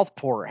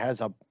 Southport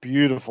has a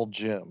beautiful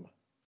gym.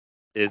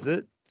 Is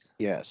it?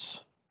 Yes.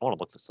 I want to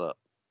look this up.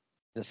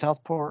 Is it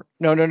Southport?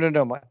 No.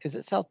 Is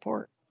it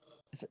Southport?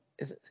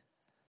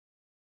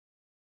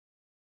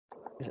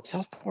 Is it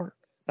Southport?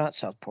 Not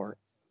Southport.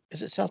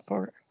 Is it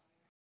Southport?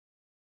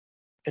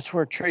 It's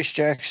where Trace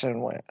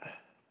Jackson went.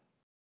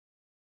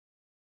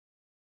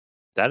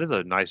 That is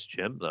a nice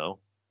gym, though.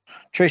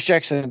 Trace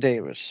Jackson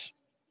Davis.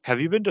 Have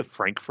you been to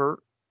Frankfurt?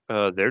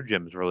 Their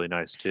gym's really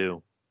nice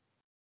too.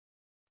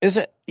 Is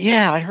it?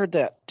 Yeah, I heard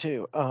that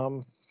too.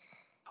 Home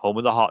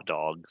of the hot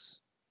dogs.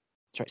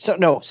 Sorry. So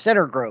no,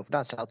 Center Grove,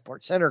 not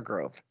Southport. Center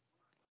Grove.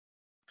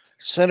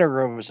 Center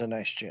Grove is a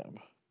nice gym.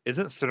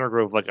 Isn't Center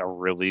Grove like a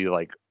really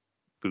like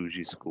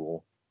bougie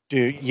school?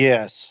 Dude,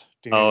 yes.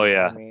 Dude, Oh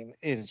yeah. I mean,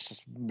 it's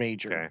just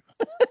major.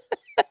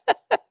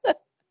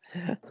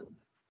 Okay.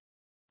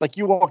 Like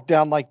you walk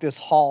down like this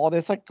hall, and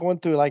it's like going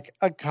through like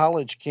a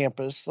college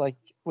campus, like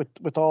with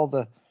all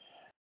the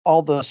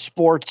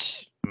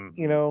sports,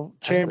 Mhm.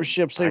 That's a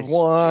championships they've nice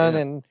won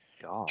gym. and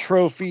Gosh.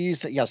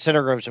 trophies. Yeah,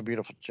 Center Grove's a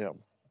beautiful gym.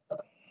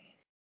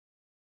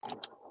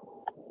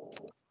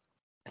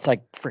 It's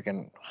like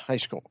freaking high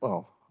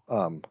school.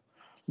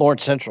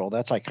 Lawrence Central.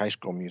 That's like High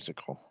School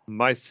Musical.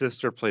 My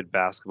sister played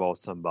basketball with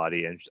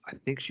somebody, and I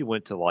think she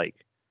went to like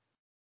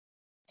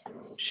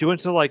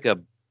a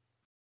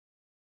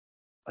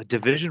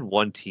Division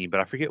One team, but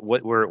I forget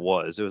where it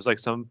was. It was like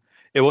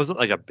it wasn't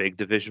like a big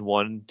Division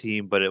One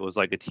team, but it was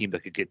like a team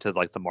that could get to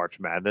like the March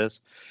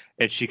Madness.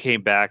 And she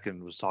came back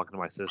and was talking to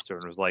my sister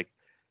and was like,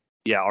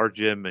 "Yeah, our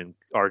gym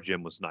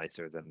was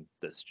nicer than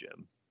this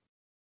gym,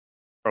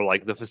 or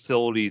like the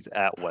facilities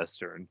at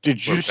Western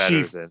Did were you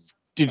better see? than."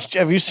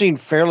 Have you seen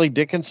Fairleigh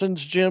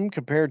Dickinson's gym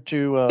compared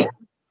to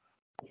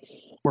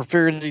where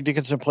Fairleigh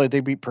Dickinson played?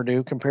 They beat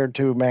Purdue compared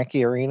to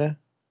Mackey Arena.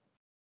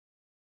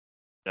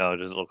 No,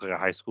 does it look like a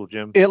high school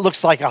gym? It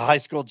looks like a high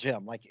school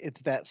gym. Like it's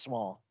that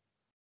small.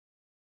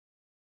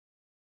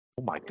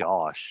 Oh my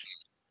gosh.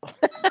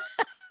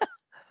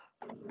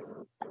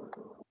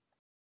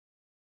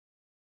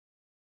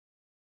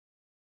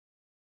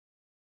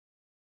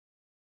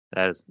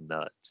 That is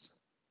nuts.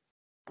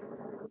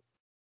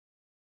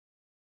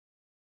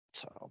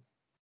 So,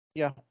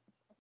 yeah,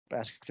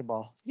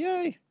 basketball.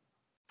 Yay.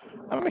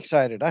 I'm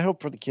excited. I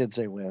hope for the kids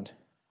they win.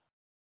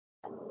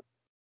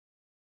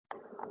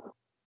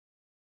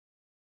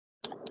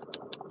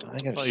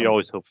 Well, you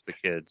always hope for the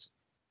kids.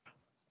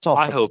 I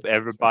I hope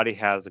everybody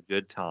has a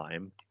good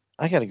time.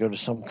 I got to go to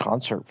some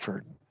concert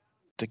for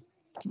the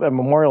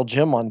Memorial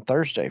Gym on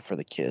Thursday for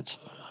the kids.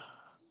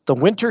 The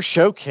Winter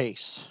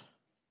Showcase.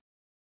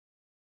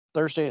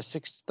 Thursday at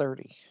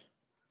 6:30.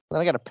 Then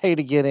I got to pay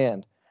to get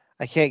in.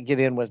 I can't get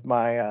in with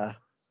my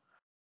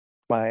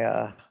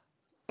my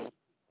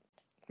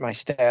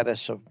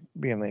status of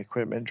being the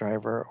equipment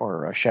driver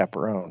or a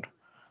chaperone.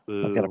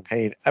 Boo. I've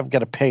got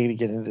to pay to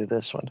get into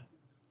this one.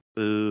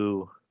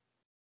 Boo.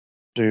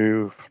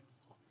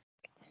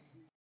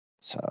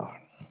 So.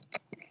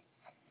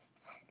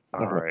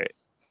 All right.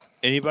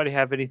 Anybody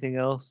have anything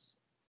else?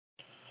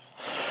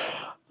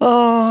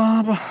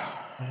 No.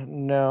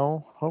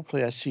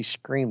 Hopefully I see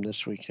Scream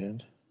this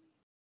weekend.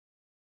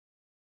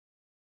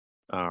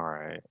 All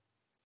right.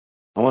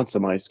 I want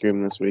some ice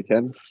cream this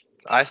weekend.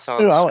 I saw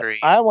the Scream.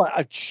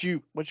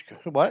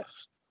 What?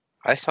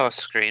 I saw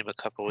Scream a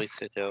couple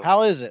weeks ago.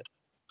 How is it?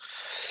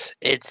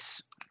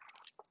 It's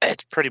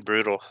pretty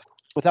brutal.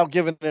 Without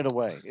giving it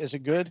away, is it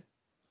good?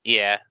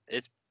 Yeah,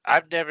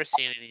 I've never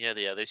seen any of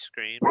the other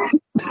Screams.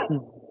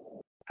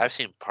 I've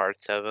seen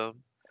parts of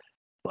them.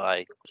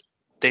 Like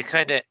they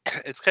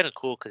it's kind of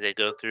cool because they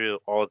go through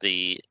all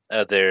the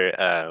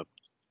other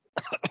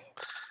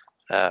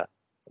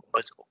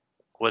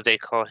what they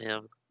call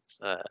him,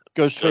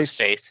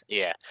 Ghostface.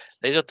 Yeah,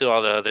 they go through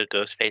all the other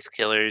Ghostface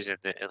killers and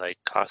like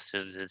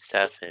costumes and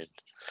stuff, and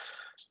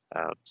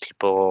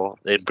people.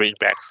 They bring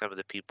back some of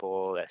the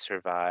people that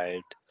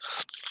survived.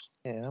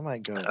 Yeah, I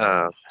might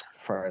go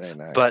Friday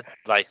night. But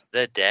like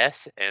the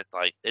deaths and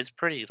like it's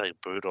pretty like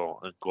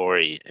brutal and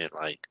gory and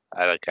like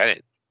I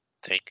didn't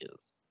think it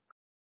was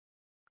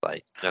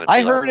like gonna be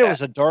I heard like it that.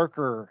 was a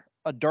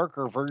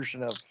darker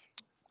version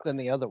than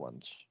the other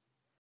ones.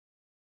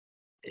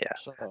 Yeah,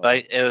 So,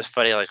 like it was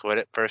funny like when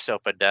it first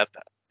opened up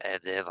and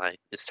then like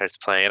it starts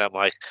playing. I'm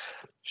like,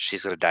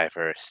 she's gonna die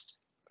first,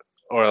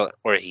 or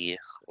he,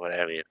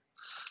 whatever, you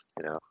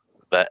know.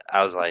 But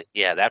I was like,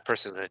 yeah, that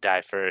person's gonna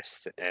die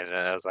first, and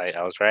I was like,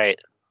 I was right.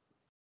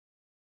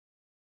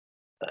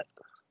 But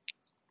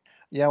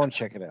yeah, I want to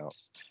check it out.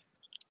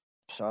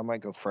 So I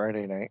might go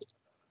Friday night.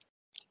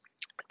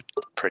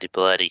 pretty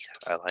bloody.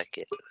 I like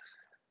it.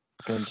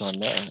 Depends on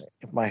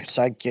if my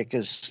sidekick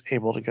is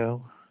able to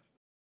go.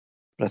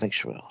 But I think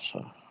she will.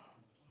 So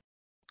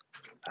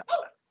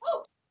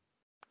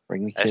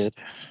bring the kid.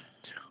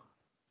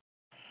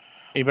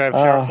 Anybody have a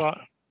shower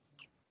thought?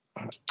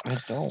 I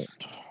don't.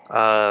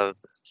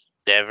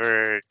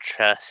 Never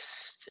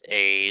trust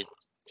a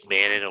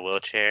man in a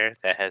wheelchair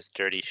that has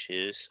dirty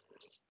shoes.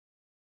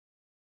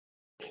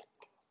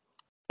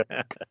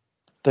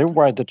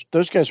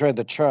 Those guys ride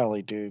the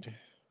Charlie, dude.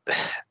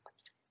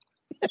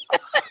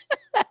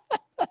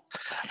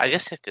 I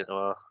guess they could.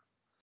 Well,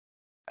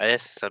 I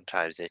guess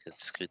sometimes they can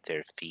scoot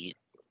their feet.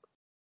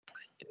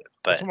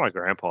 But That's what my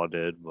grandpa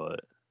did, but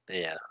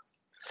yeah,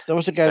 There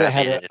was a guy that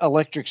had an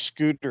electric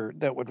scooter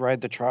that would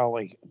ride the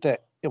trolley.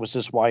 That it was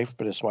his wife,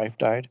 but his wife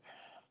died,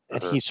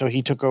 and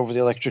he took over the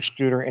electric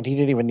scooter, and he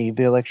didn't even need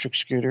the electric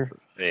scooter.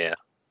 Yeah.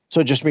 So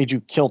it just made you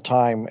kill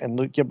time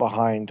and get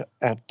behind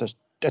at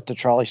the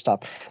trolley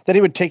stop. Then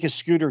he would take his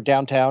scooter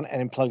downtown and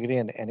then plug it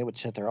in, and it would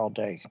sit there all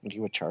day, and he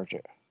would charge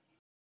it.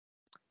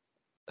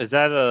 is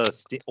that a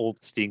old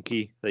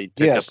Stinky that you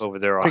pick up over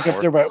there? Pick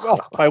up there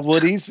by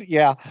Woody's,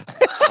 yeah.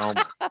 Oh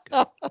my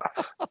God.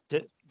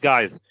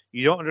 Guys,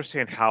 you don't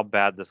understand how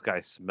bad this guy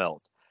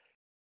smelled.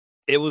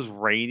 It was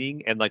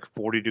raining and like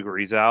 40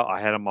 degrees out. I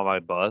had him on my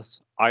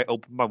bus. I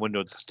opened my window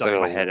and stuck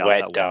my head out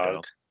that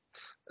window.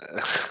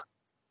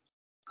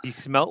 He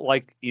smelled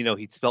like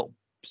he'd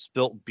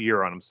spilt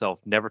beer on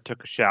himself. Never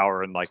took a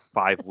shower in like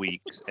 5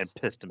 weeks, and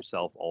pissed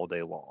himself all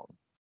day long.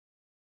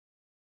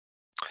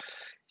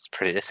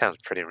 This sounds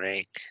pretty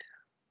rank.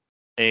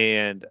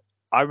 And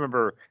I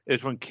remember it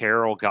was when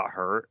Carol got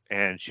hurt,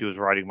 and she was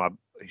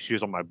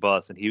on my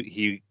bus, and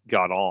he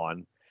got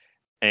on,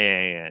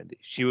 and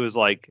she was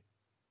like,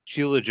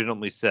 she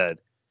legitimately said,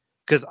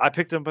 because I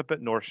picked him up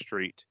at North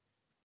Street,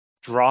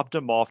 dropped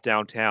him off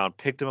downtown,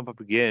 picked him up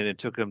again, and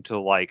took him to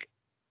like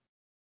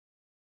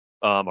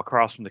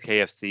across from the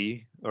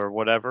KFC or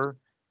whatever.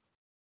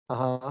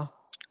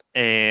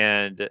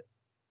 And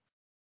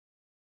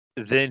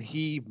then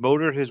he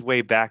motored his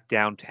way back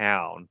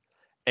downtown.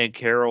 And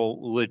Carol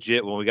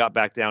legit, when we got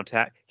back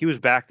downtown, he was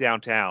back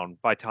downtown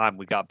by the time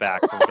we got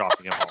back from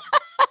dropping him home.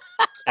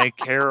 And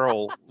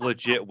Carol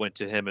legit went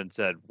to him and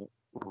said,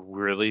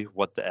 "Really?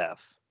 What the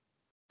F?"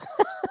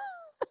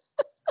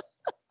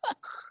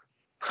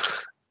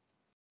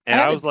 And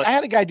I was like, I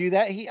had a guy do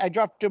that. I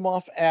dropped him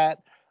off at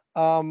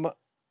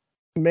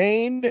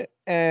Maine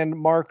and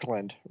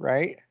Markland,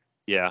 right?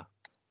 yeah.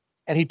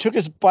 And he took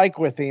his bike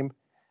with him,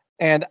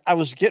 and I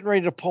was getting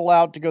ready to pull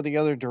out to go the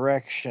other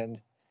direction,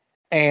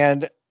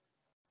 and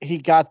he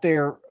got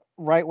there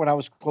right when I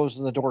was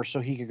closing the door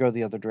so he could go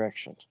the other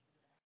direction.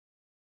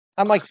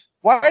 I'm like,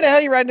 why the hell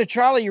are you riding a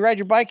trolley? You ride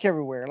your bike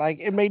everywhere. Like,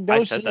 it made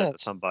no sense. I said that to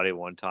somebody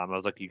one time. I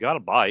was like, you got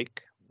a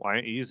bike. Why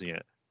aren't you using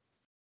it?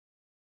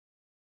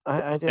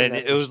 I didn't. And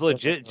it was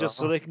legit just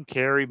so they can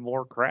carry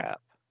more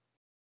crap.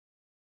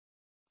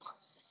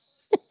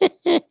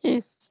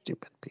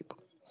 Stupid people.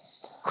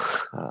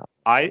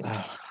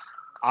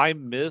 I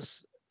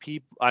miss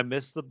people. I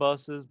miss the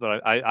buses,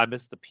 but I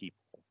miss the people.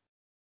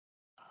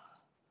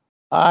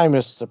 I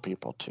miss the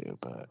people too,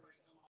 but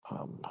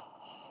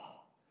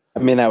I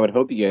mean, I would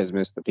hope you guys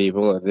miss the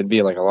people. There'd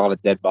be like a lot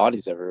of dead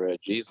bodies everywhere.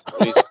 Jeez.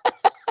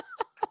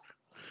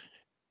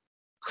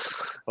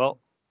 Well,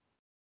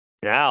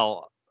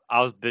 now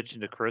I was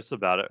bitching to Chris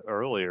about it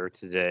earlier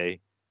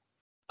today.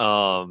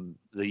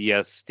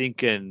 The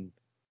stinking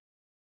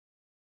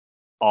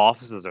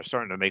offices are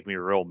starting to make me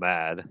real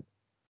mad.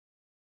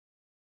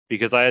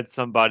 Because I had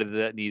somebody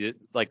that needed,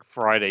 like,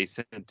 Friday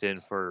sent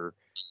in for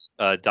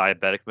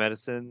diabetic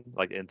medicine,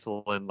 like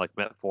insulin, like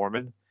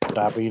metformin.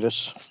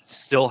 Diabetes.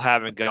 Still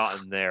haven't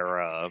gotten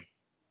their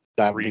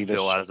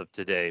refill as of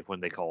today when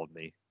they called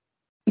me.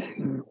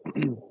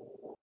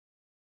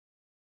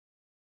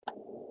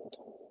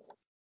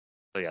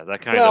 So yeah,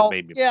 that kind of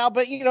made me. Yeah,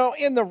 but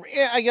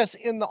I guess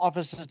in the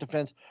office's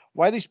defense,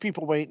 why these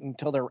people wait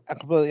until they're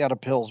completely out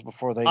of pills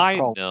before they call? I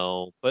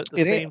know, but at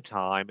the same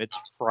time, it's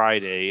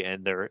Friday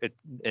and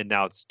and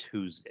now it's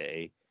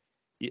Tuesday.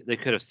 They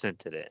could have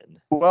sent it in.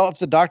 Well, if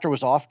the doctor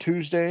was off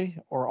Tuesday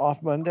or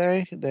off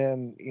Monday,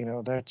 then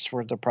that's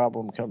where the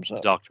problem comes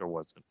up. The doctor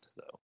wasn't,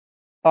 so.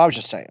 I was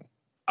just saying.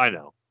 I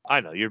know.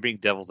 You're being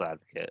devil's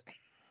advocate.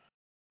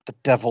 The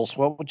devil's.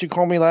 What would you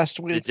call me last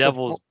week? The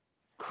devil's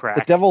crack.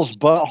 The devil's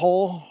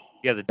butthole.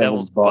 Yeah, the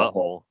devil's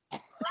butthole.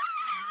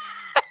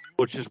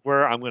 Which is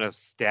where I'm gonna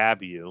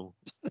stab you.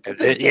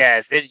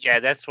 Yeah,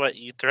 that's what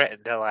you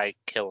threatened to like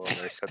kill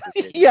him or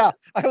something. Yeah,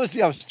 I was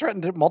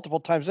threatened it multiple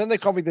times. Then they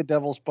called me the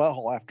devil's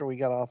butthole after we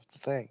got off the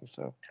thing.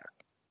 So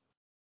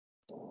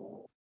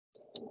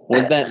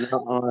was that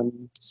not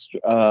on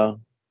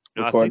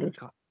recorded?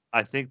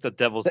 I think the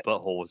devil's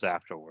butthole was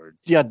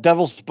afterwards. Yeah,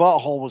 devil's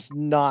butthole was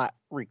not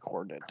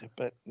recorded,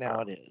 but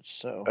now it is.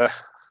 So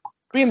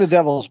being the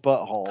devil's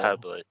butthole,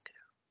 public.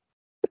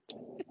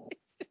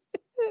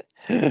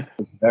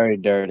 Very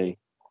dirty.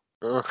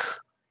 Ugh.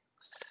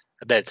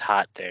 I bet it's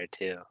hot there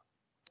too.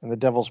 In the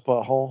devil's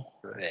butthole?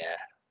 Yeah.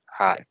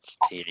 Hot and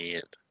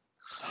steamy.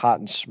 Hot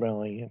and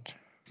smelly.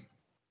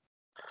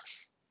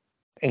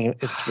 And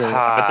it's very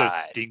I bet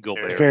there's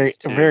dingleberries very,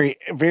 too. very,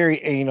 very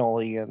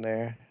anally in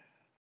there.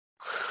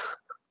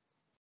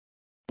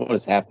 What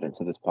is happening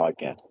to this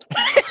podcast?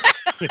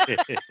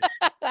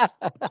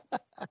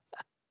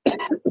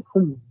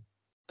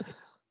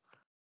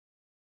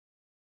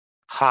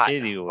 Hot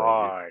Anyways.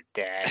 hard,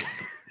 Dad.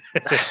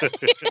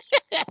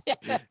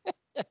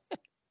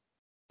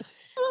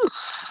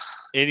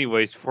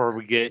 Anyways, before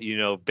we get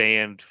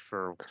banned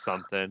for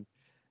something,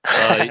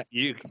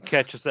 you can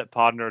catch us at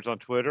Pod Nerds on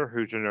Twitter,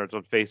 Hoosier Nerds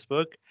on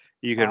Facebook.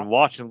 You can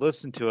watch and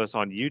listen to us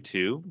on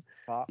YouTube.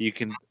 You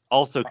can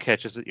also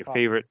catch us at your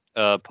favorite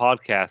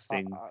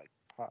podcasting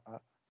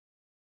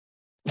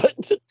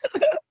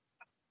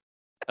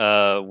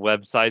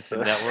websites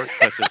and networks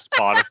such as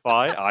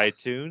Spotify,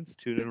 iTunes,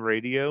 TuneIn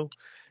Radio,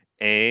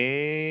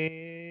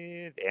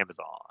 and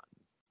Amazon.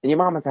 In your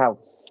mama's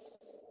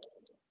house.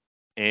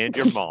 And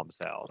your mom's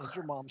house. And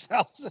your mom's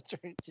house, that's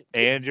right.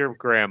 And your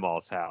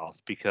grandma's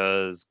house,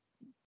 because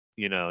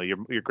your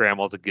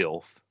grandma's a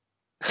gilf.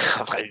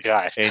 Oh my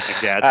gosh. And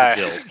your dad's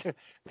a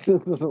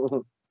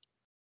gilf.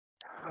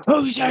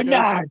 Who's your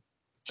nerd?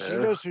 She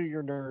knows who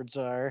your nerds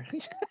are.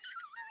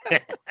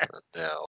 No.